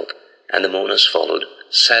heavily forth, and the mourners followed,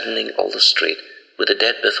 saddening all the street, with the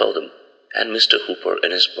dead before them, and Mr. Hooper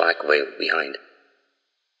in his black veil behind.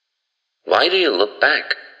 "Why do you look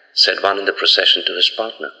back?" said one in the procession to his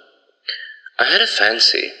partner. "I had a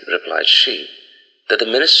fancy," replied she, "that the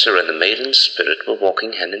minister and the maiden's spirit were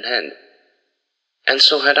walking hand in hand." "And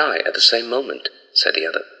so had I at the same moment," said the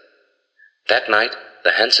other. That night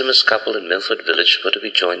the handsomest couple in Milford village were to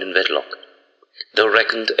be joined in wedlock. Though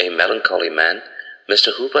reckoned a melancholy man,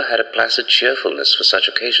 Mr. Hooper had a placid cheerfulness for such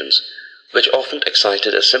occasions, which often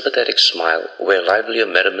excited a sympathetic smile where livelier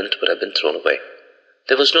merriment would have been thrown away.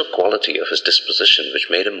 There was no quality of his disposition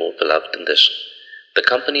which made him more beloved than this. The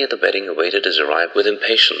company at the wedding awaited his arrival with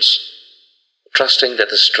impatience, trusting that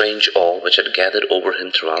the strange awe which had gathered over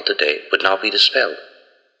him throughout the day would now be dispelled.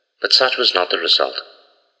 But such was not the result.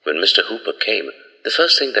 When Mr. Hooper came, the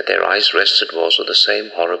first thing that their eyes rested was on the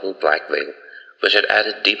same horrible black veil, which had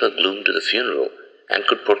added deeper gloom to the funeral, and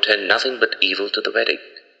could portend nothing but evil to the wedding.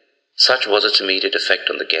 Such was its immediate effect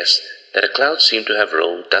on the guests, that a cloud seemed to have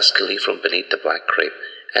rolled duskily from beneath the black crape,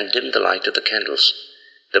 and dimmed the light of the candles.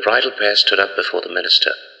 The bridal pair stood up before the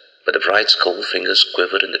minister, but the bride's cold fingers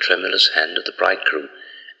quivered in the tremulous hand of the bridegroom,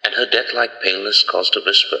 and her death-like paleness caused a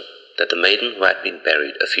whisper that the maiden who had been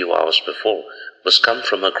buried a few hours before was come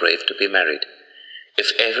from her grave to be married.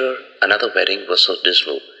 If ever another wedding was so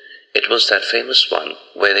dismal, it was that famous one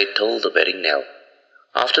where they tolled the wedding knell.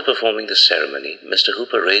 After performing this ceremony, Mr.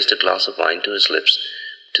 Hooper raised a glass of wine to his lips,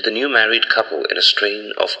 to the new married couple in a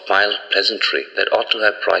strain of mild pleasantry that ought to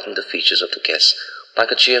have brightened the features of the guests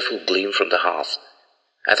like a cheerful gleam from the hearth.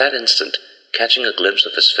 At that instant, catching a glimpse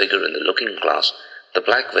of his figure in the looking-glass, the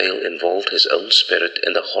black veil involved his own spirit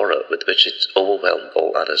in the horror with which it overwhelmed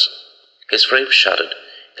all others. His frame shuddered,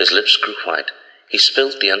 his lips grew white, he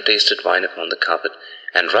spilt the untasted wine upon the carpet,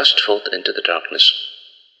 and rushed forth into the darkness.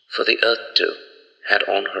 For the earth, too, had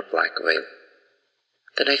on her black veil.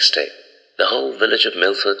 The next day, the whole village of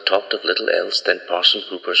Milford talked of little else than Parson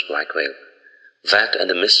Hooper's black veil. That and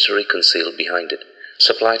the mystery concealed behind it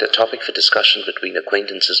supplied a topic for discussion between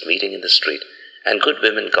acquaintances meeting in the street, and good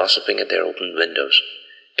women gossiping at their open windows.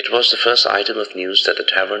 It was the first item of news that the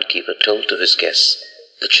tavern-keeper told to his guests.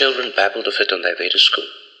 The children babbled of it on their way to school.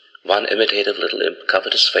 One imitative little imp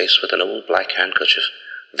covered his face with an old black handkerchief,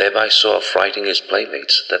 thereby so affrighting his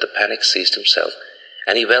playmates that the panic seized himself,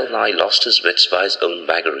 and he well-nigh lost his wits by his own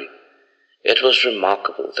vagary. It was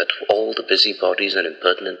remarkable that of all the busybodies and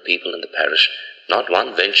impertinent people in the parish, not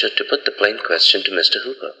one ventured to put the plain question to Mr.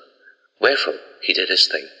 Hooper. Wherefore he did his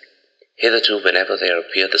thing. Hitherto, whenever there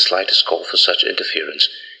appeared the slightest call for such interference,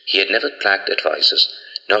 he had never lacked advisers,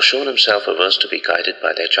 nor shown himself averse to be guided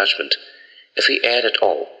by their judgment. If he erred at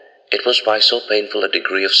all, it was by so painful a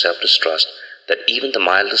degree of self-distrust that even the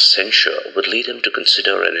mildest censure would lead him to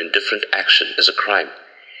consider an indifferent action as a crime.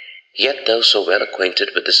 Yet, though so well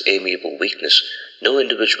acquainted with this amiable weakness, no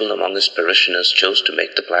individual among his parishioners chose to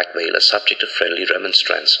make the black veil a subject of friendly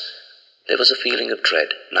remonstrance. There was a feeling of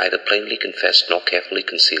dread, neither plainly confessed nor carefully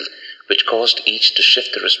concealed, which caused each to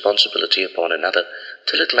shift the responsibility upon another,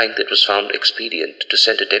 till at length it was found expedient to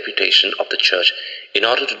send a deputation of the church in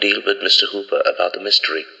order to deal with Mr. Hooper about the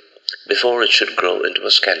mystery, before it should grow into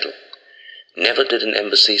a scandal. Never did an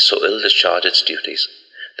embassy so ill discharge its duties.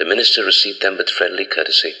 The minister received them with friendly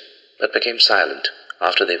courtesy, but became silent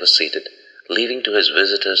after they were seated, leaving to his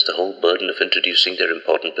visitors the whole burden of introducing their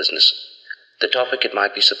important business. The topic, it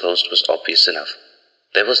might be supposed, was obvious enough.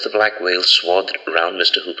 There was the black veil swathed round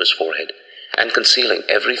Mr. Hooper's forehead, and concealing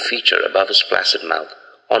every feature above his placid mouth,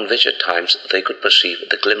 on which at times they could perceive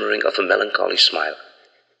the glimmering of a melancholy smile.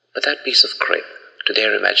 But that piece of crape, to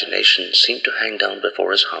their imagination, seemed to hang down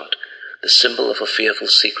before his heart, the symbol of a fearful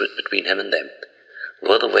secret between him and them.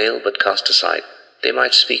 Were the veil but cast aside, they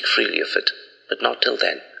might speak freely of it, but not till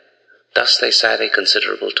then. Thus they sat a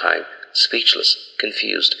considerable time, speechless,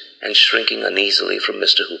 confused, and shrinking uneasily from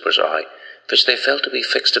Mr. Hooper's eye, which they felt to be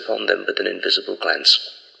fixed upon them with an invisible glance.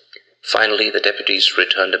 Finally the deputies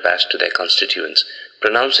returned abashed to their constituents,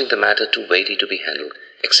 pronouncing the matter too weighty to be handled,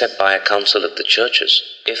 except by a council of the churches,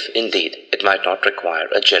 if, indeed, it might not require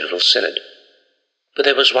a general synod. But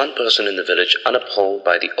there was one person in the village unappalled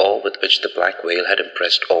by the awe with which the black veil had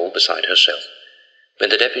impressed all beside herself. When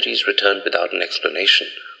the deputies returned without an explanation,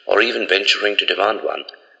 or even venturing to demand one,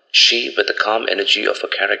 she, with the calm energy of her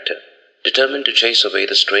character, determined to chase away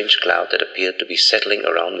the strange cloud that appeared to be settling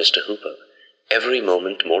around Mr. Hooper, every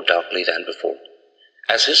moment more darkly than before.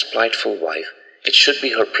 As his plightful wife, it should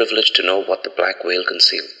be her privilege to know what the black veil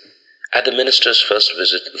concealed. At the minister's first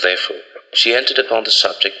visit, therefore, she entered upon the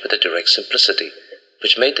subject with a direct simplicity,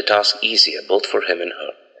 which made the task easier both for him and her.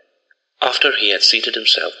 After he had seated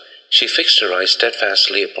himself, she fixed her eyes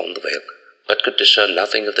steadfastly upon the veil, but could discern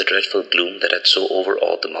nothing of the dreadful gloom that had so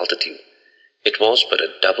overawed the multitude. It was but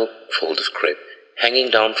a double fold of crape, hanging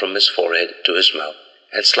down from his forehead to his mouth,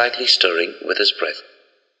 and slightly stirring with his breath.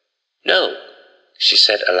 "No," she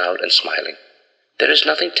said aloud and smiling, "there is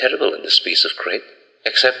nothing terrible in this piece of crape,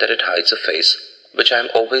 except that it hides a face, which I am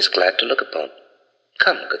always glad to look upon.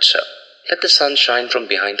 Come, good sir, let the sun shine from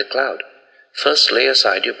behind the cloud. First lay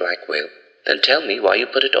aside your black veil, then tell me why you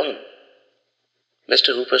put it on."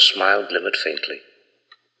 Mr. Hooper's smile glimmered faintly.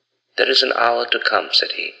 "There is an hour to come,"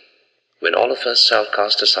 said he, "when all of us shall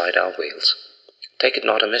cast aside our veils. Take it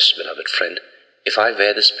not amiss, beloved friend, if I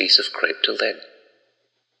wear this piece of crape till then."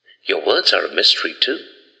 "Your words are a mystery, too,"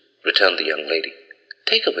 returned the young lady.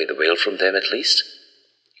 "Take away the veil from them, at least."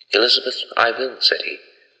 "Elizabeth, I will," said he,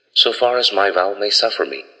 "so far as my vow may suffer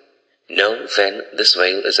me. Know, then, this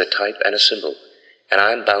veil is a type and a symbol, and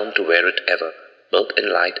I am bound to wear it ever, both in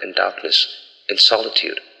light and darkness, in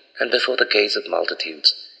solitude, and before the gaze of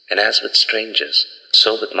multitudes, and as with strangers,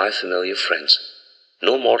 so with my familiar friends.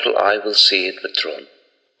 No mortal eye will see it withdrawn.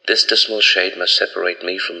 This dismal shade must separate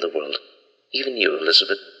me from the world. Even you,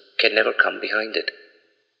 Elizabeth, can never come behind it."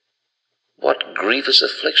 "What grievous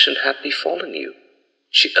affliction hath befallen you,"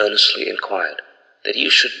 she earnestly inquired, "that you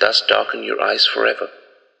should thus darken your eyes forever?"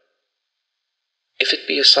 "If it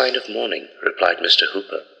be a sign of mourning," replied Mr.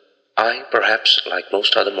 Hooper, "I, perhaps, like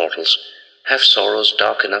most other mortals, have sorrows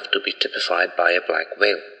dark enough to be typified by a black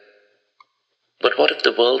veil." "But what if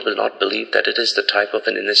the world will not believe that it is the type of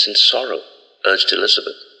an innocent sorrow?" urged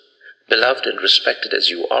Elizabeth. "Beloved and respected as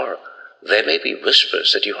you are, there may be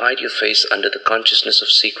whispers that you hide your face under the consciousness of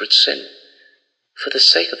secret sin. For the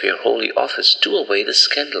sake of your holy office, do away this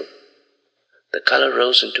scandal." The color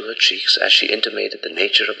rose into her cheeks as she intimated the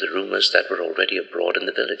nature of the rumors that were already abroad in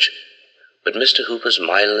the village. But Mr. Hooper's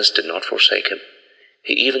mildness did not forsake him.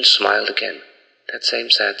 He even smiled again, that same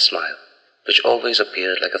sad smile, which always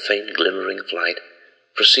appeared like a faint glimmering of light,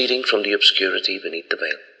 proceeding from the obscurity beneath the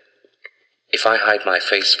veil. "If I hide my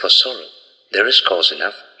face for sorrow, there is cause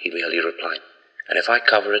enough," he merely replied, "and if I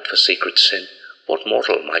cover it for secret sin, what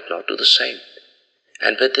mortal might not do the same?"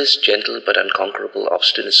 And with this gentle but unconquerable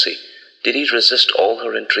obstinacy did he resist all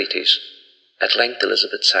her entreaties. At length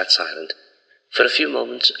Elizabeth sat silent. For a few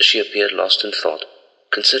moments she appeared lost in thought,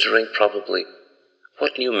 considering probably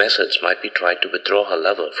what new methods might be tried to withdraw her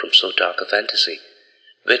lover from so dark a fantasy,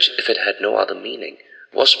 which, if it had no other meaning,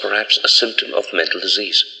 was perhaps a symptom of mental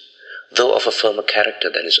disease. Though of a firmer character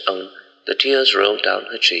than his own, the tears rolled down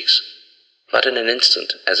her cheeks. But in an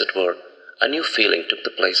instant, as it were, a new feeling took the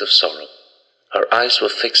place of sorrow. Her eyes were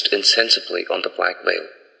fixed insensibly on the black veil,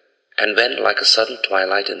 and when, like a sudden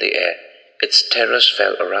twilight in the air, its terrors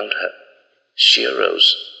fell around her, she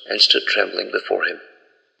arose and stood trembling before him.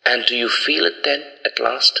 "And do you feel it then, at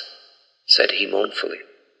last?" said he mournfully.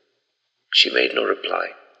 She made no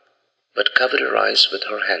reply, but covered her eyes with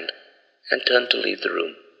her hand and turned to leave the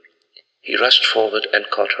room. He rushed forward and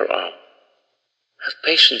caught her arm. Have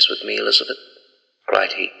patience with me, Elizabeth,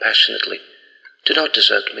 cried he passionately. Do not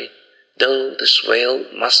desert me, though this veil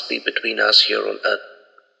must be between us here on earth.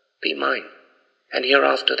 Be mine, and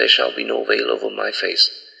hereafter there shall be no veil over my face,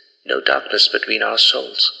 no darkness between our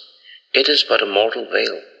souls. It is but a mortal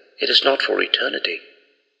veil. It is not for eternity.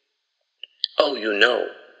 Oh, you know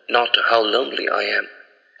not how lonely I am,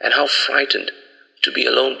 and how frightened to be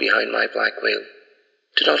alone behind my black veil.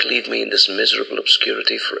 Do not leave me in this miserable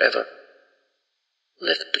obscurity forever.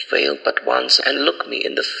 Lift the veil but once and look me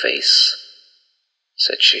in the face,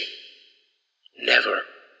 said she. Never.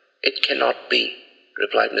 It cannot be,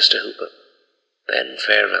 replied Mr. Hooper. Then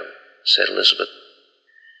farewell, said Elizabeth.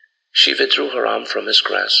 She withdrew her arm from his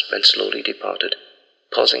grasp and slowly departed,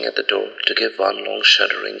 pausing at the door to give one long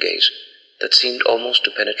shuddering gaze that seemed almost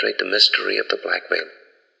to penetrate the mystery of the black veil.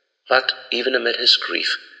 But even amid his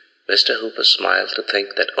grief, Mr. Hooper smiled to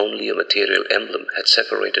think that only a material emblem had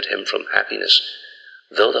separated him from happiness,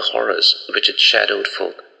 though the horrors which it shadowed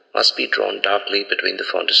forth must be drawn darkly between the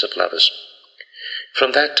fondest of lovers.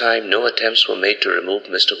 From that time no attempts were made to remove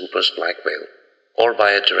Mr. Hooper's black veil, or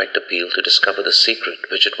by a direct appeal to discover the secret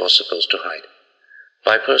which it was supposed to hide.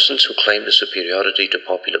 By persons who claimed a superiority to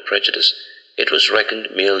popular prejudice, it was reckoned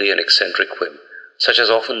merely an eccentric whim, such as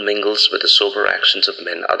often mingles with the sober actions of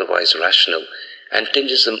men otherwise rational, and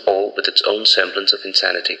tinges them all with its own semblance of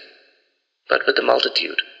insanity. But with the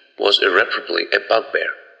multitude was irreparably a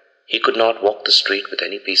bugbear. He could not walk the street with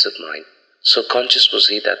any peace of mind, so conscious was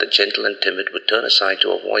he that the gentle and timid would turn aside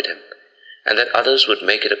to avoid him, and that others would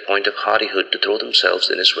make it a point of hardihood to throw themselves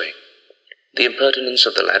in his way. The impertinence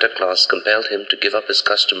of the latter class compelled him to give up his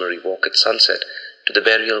customary walk at sunset to the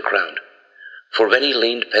burial ground, for when he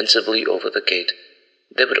leaned pensively over the gate,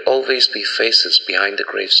 there would always be faces behind the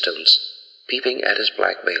gravestones, peeping at his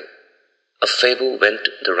black veil. A fable went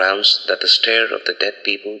the rounds that the stare of the dead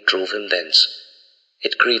people drove him thence.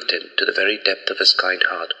 It grieved him to the very depth of his kind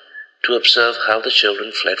heart to observe how the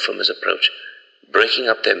children fled from his approach, breaking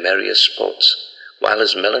up their merriest sports, while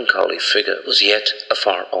his melancholy figure was yet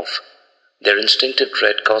afar off. Their instinctive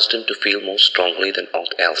dread caused him to feel more strongly than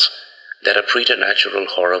aught else that a preternatural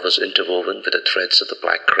horror was interwoven with the threads of the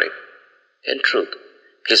black crape. In truth,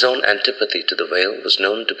 his own antipathy to the veil was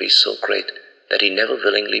known to be so great that he never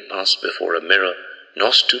willingly passed before a mirror,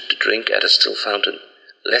 nor stooped to drink at a still fountain,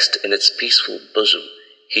 lest in its peaceful bosom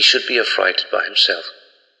he should be affrighted by himself.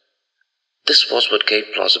 This was what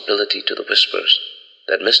gave plausibility to the whispers,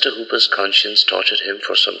 that Mr. Hooper's conscience tortured him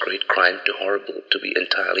for some great crime too horrible to be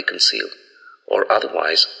entirely concealed, or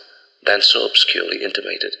otherwise than so obscurely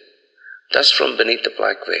intimated. Thus from beneath the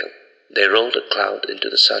black veil there rolled a cloud into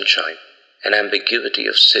the sunshine, an ambiguity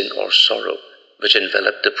of sin or sorrow which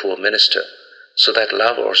enveloped the poor minister, so that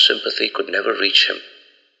love or sympathy could never reach him.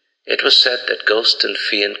 It was said that ghost and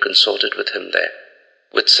fiend consorted with him there.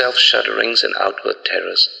 With self-shudderings and outward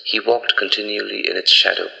terrors, he walked continually in its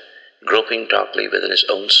shadow, groping darkly within his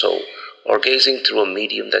own soul, or gazing through a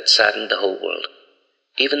medium that saddened the whole world.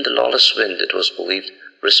 Even the lawless wind, it was believed,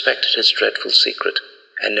 respected his dreadful secret,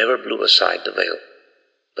 and never blew aside the veil.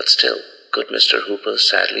 But still, good Mr. Hooper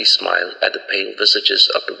sadly smiled at the pale visages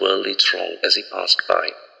of the worldly throng as he passed by.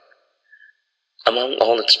 Among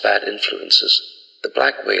all its bad influences, the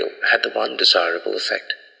black veil had the one desirable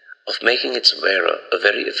effect of making its wearer a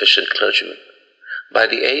very efficient clergyman. By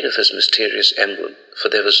the aid of his mysterious emblem, for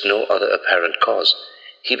there was no other apparent cause,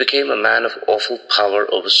 he became a man of awful power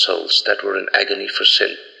over souls that were in agony for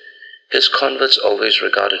sin. His converts always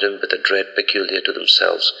regarded him with a dread peculiar to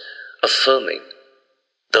themselves, affirming,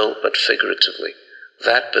 though but figuratively,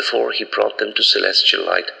 that before he brought them to celestial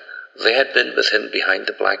light, they had been with him behind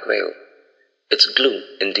the black veil. Its gloom,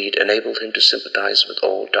 indeed, enabled him to sympathize with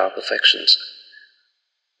all dark affections.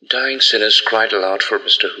 Dying sinners cried aloud for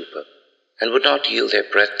Mr. Hooper, and would not yield their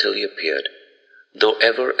breath till he appeared, though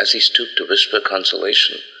ever as he stooped to whisper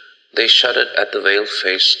consolation, they shuddered at the veiled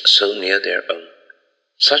face so near their own.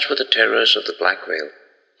 Such were the terrors of the black veil.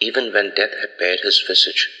 Even when death had bared his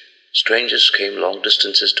visage, strangers came long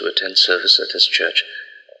distances to attend service at his church,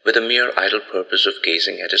 with a mere idle purpose of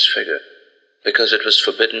gazing at his figure, because it was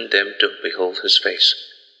forbidden them to behold his face.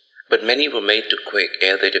 But many were made to quake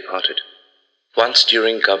ere they departed. Once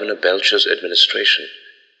during Governor Belcher's administration,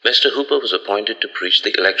 Mr. Hooper was appointed to preach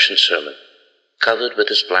the election sermon. Covered with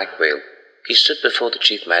his black veil, he stood before the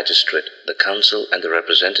chief magistrate, the council, and the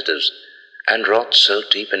representatives, and wrought so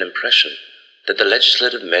deep an impression that the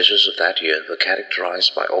legislative measures of that year were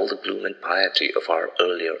characterized by all the gloom and piety of our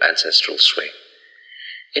earlier ancestral sway.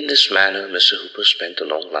 In this manner Mr. Hooper spent a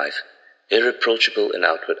long life, irreproachable in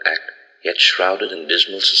outward act, yet shrouded in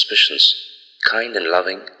dismal suspicions, kind and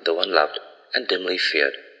loving, though unloved, and dimly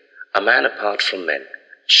feared, a man apart from men,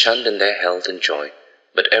 shunned in their health and joy,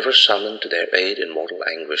 but ever summoned to their aid in mortal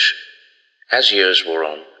anguish. As years wore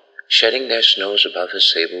on, shedding their snows above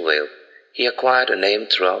his sable veil, he acquired a name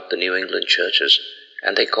throughout the New England churches,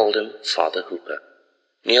 and they called him Father Hooper.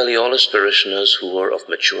 Nearly all his parishioners who were of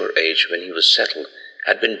mature age when he was settled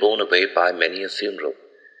had been borne away by many a funeral.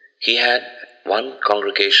 He had one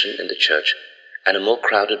congregation in the church, and a more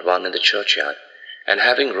crowded one in the churchyard, and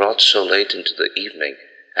having wrought so late into the evening,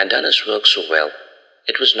 and done his work so well,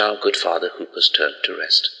 it was now good Father Hooper's turn to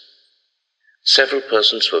rest. Several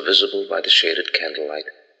persons were visible by the shaded candlelight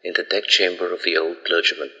in the deck chamber of the old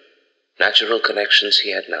clergyman. Natural connections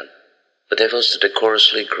he had none, but there was the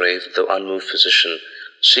decorously grave though unmoved physician,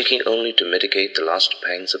 seeking only to mitigate the last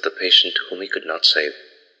pangs of the patient whom he could not save.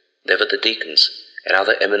 There were the deacons and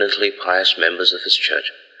other eminently pious members of his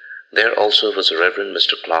church. There also was the Reverend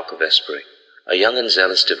Mr. Clark of Westbury, a young and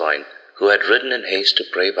zealous divine, who had ridden in haste to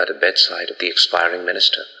pray by the bedside of the expiring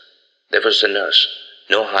minister. There was the nurse,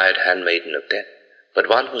 no hired handmaiden of death, but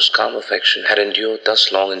one whose calm affection had endured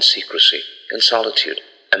thus long in secrecy, in solitude,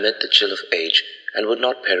 amid the chill of age, and would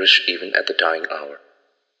not perish even at the dying hour.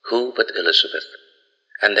 Who but Elizabeth?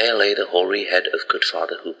 And there lay the hoary head of good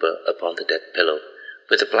Father Hooper upon the death pillow,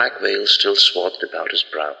 with the black veil still swathed about his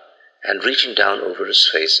brow, and reaching down over his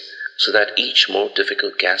face, so that each more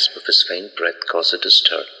difficult gasp of his faint breath caused it to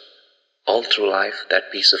stir. All through life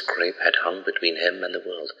that piece of crape had hung between him and the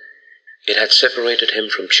world. It had separated him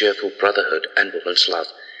from cheerful brotherhood and woman's love,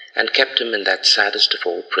 and kept him in that saddest of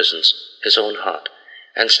all prisons, his own heart,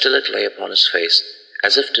 and still it lay upon his face,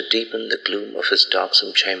 as if to deepen the gloom of his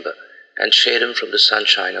darksome chamber, and shade him from the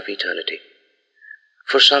sunshine of eternity.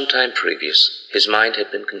 For some time previous, his mind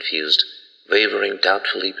had been confused, wavering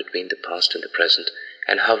doubtfully between the past and the present,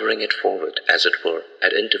 and hovering it forward, as it were,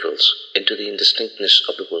 at intervals, into the indistinctness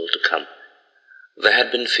of the world to come. There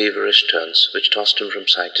had been feverish turns, which tossed him from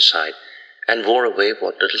side to side, and wore away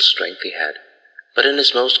what little strength he had. But in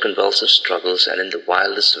his most convulsive struggles, and in the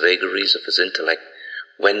wildest vagaries of his intellect,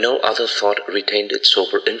 when no other thought retained its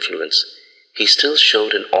sober influence, he still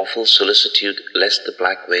showed an awful solicitude lest the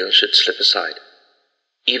black veil should slip aside.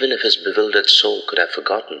 Even if his bewildered soul could have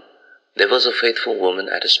forgotten, there was a faithful woman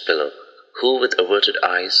at his pillow, who with averted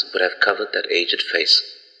eyes would have covered that aged face,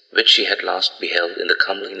 which she had last beheld in the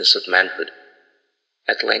comeliness of manhood.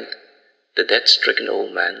 At length, the death-stricken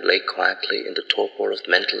old man lay quietly in the torpor of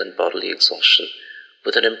mental and bodily exhaustion,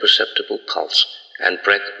 with an imperceptible pulse and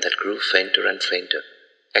breath that grew fainter and fainter,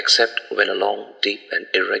 except when a long, deep, and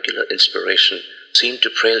irregular inspiration seemed to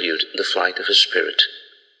prelude the flight of his spirit.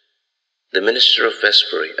 The minister of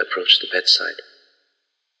Westbury approached the bedside.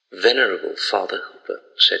 "Venerable Father Hooper,"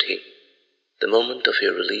 said he, "the moment of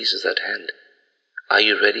your release is at hand. Are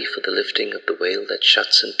you ready for the lifting of the veil that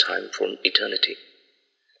shuts in time from eternity?"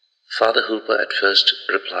 Father Hooper at first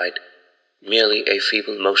replied merely a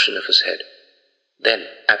feeble motion of his head. Then,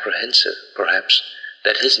 apprehensive, perhaps,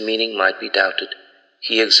 that his meaning might be doubted,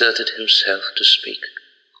 he exerted himself to speak.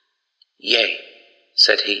 "Yea,"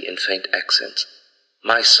 said he in faint accents,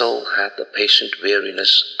 "my soul hath a patient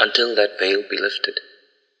weariness until that veil be lifted."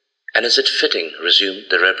 "And is it fitting," resumed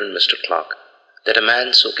the Reverend Mr. Clark, "that a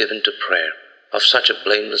man so given to prayer, of such a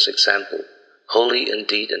blameless example, holy in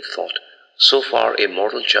deed and thought, so far a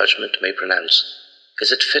moral judgment may pronounce,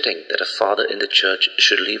 is it fitting that a father in the church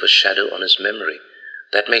should leave a shadow on his memory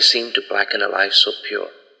that may seem to blacken a life so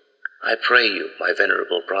pure? I pray you, my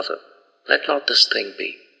venerable brother, let not this thing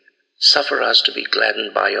be. Suffer us to be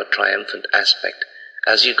gladdened by your triumphant aspect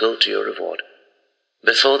as you go to your reward.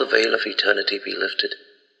 Before the veil of eternity be lifted,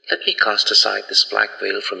 let me cast aside this black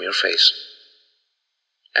veil from your face."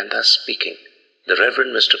 And thus speaking, the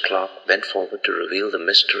Reverend Mr. Clark bent forward to reveal the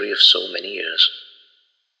mystery of so many years.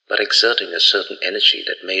 But exerting a certain energy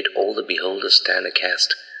that made all the beholders stand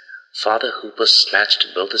aghast, Father Hooper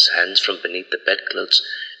snatched both his hands from beneath the bedclothes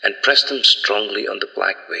and pressed them strongly on the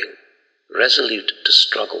black veil, resolute to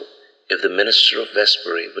struggle if the minister of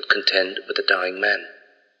Westbury would contend with the dying man.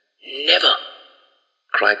 "Never!"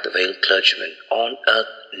 cried the veiled clergyman. "On earth,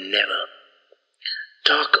 never!"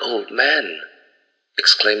 "Dark old man!"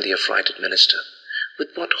 exclaimed the affrighted minister.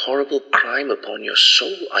 "With what horrible crime upon your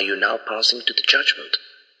soul are you now passing to the judgment?"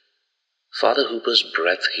 Father Hooper's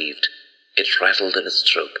breath heaved. It rattled in his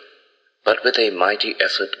throat. But with a mighty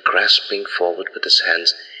effort, grasping forward with his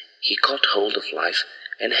hands, he caught hold of life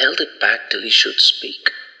and held it back till he should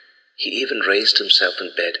speak. He even raised himself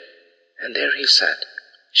in bed, and there he sat,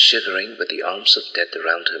 shivering with the arms of death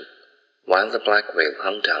around him, while the black veil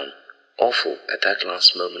hung down, awful at that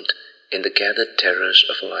last moment, in the gathered terrors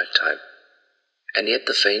of a lifetime. And yet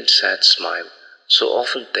the faint sad smile, so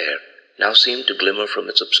often there, now seemed to glimmer from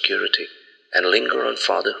its obscurity and linger on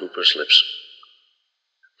Father Hooper's lips.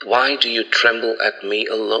 "Why do you tremble at me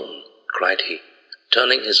alone?" cried he,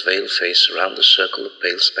 turning his veiled face round the circle of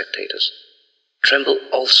pale spectators. "Tremble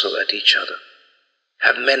also at each other.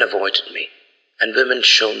 Have men avoided me, and women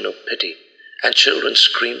shown no pity, and children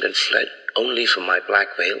screamed and fled only for my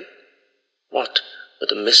black veil? What but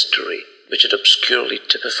the mystery which it obscurely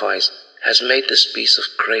typifies has made this piece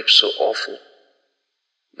of crape so awful?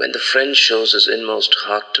 When the friend shows his inmost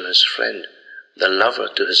heart to his friend, the lover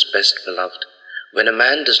to his best beloved, when a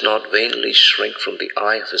man does not vainly shrink from the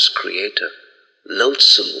eye of his Creator,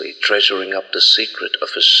 loathsomely treasuring up the secret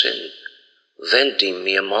of his sin, then deem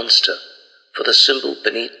me a monster, for the symbol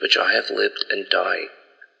beneath which I have lived and died.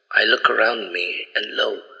 I look around me, and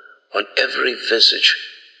lo, on every visage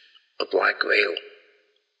a black veil."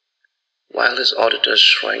 While his auditors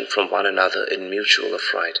shrank from one another in mutual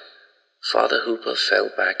affright, Father Hooper fell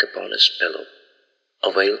back upon his pillow,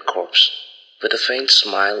 a veiled corpse, with a faint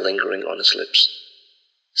smile lingering on his lips.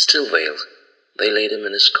 Still veiled, they laid him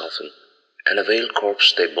in his coffin, and a veiled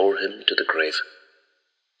corpse they bore him to the grave.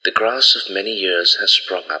 The grass of many years has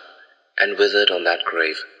sprung up and withered on that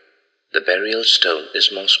grave. The burial stone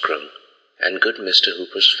is moss-grown, and good Mr.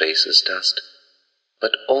 Hooper's face is dust.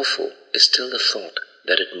 But awful is still the thought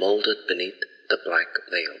that it mouldered beneath the black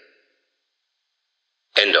veil.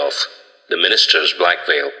 End of The Minister's Black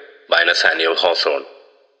Veil by Nathaniel Hawthorne.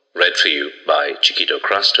 Read for you by Chiquito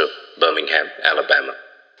Crasto, Birmingham, Alabama.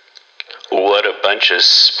 What a bunch of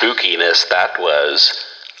spookiness that was.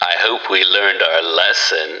 I hope we learned our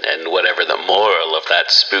lesson and whatever the moral of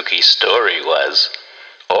that spooky story was.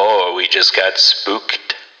 Or we just got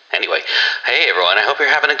spooked. Anyway, hey everyone, I hope you're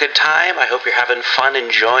having a good time. I hope you're having fun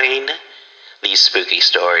enjoying these spooky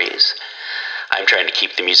stories. I'm trying to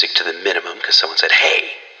keep the music to the minimum because someone said,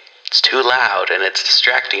 hey, it's too loud and it's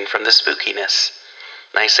distracting from the spookiness.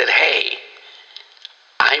 And I said, hey,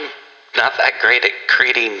 I'm not that great at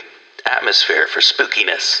creating atmosphere for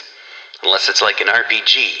spookiness, unless it's like an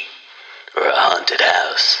RPG or a haunted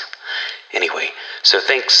house. Anyway, so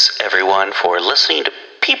thanks everyone for listening to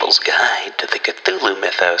People's Guide to the Cthulhu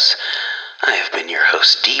Mythos. I have been your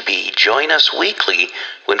host, DB. Join us weekly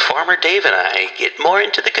when Farmer Dave and I get more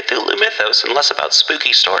into the Cthulhu Mythos and less about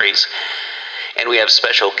spooky stories. And we have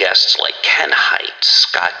special guests like Ken Hite,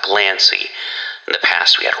 Scott Glancy. In the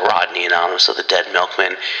past, we had Rodney Anonymous of the Dead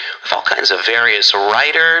Milkmen, with all kinds of various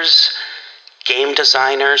writers, game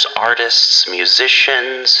designers, artists,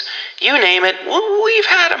 musicians, you name it, we've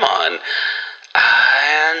had them on.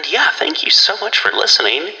 And yeah, thank you so much for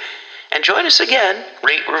listening. And join us again.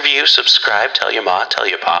 Rate, review, subscribe, tell your ma, tell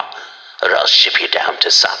your pa, or I'll ship you down to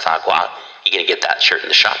South Agua. You're going to get that shirt in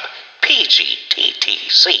the shop.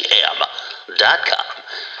 PGTTCM.com.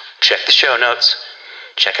 Check the show notes.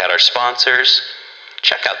 Check out our sponsors.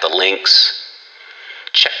 Check out the links.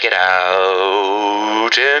 Check it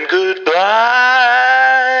out. And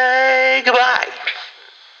goodbye.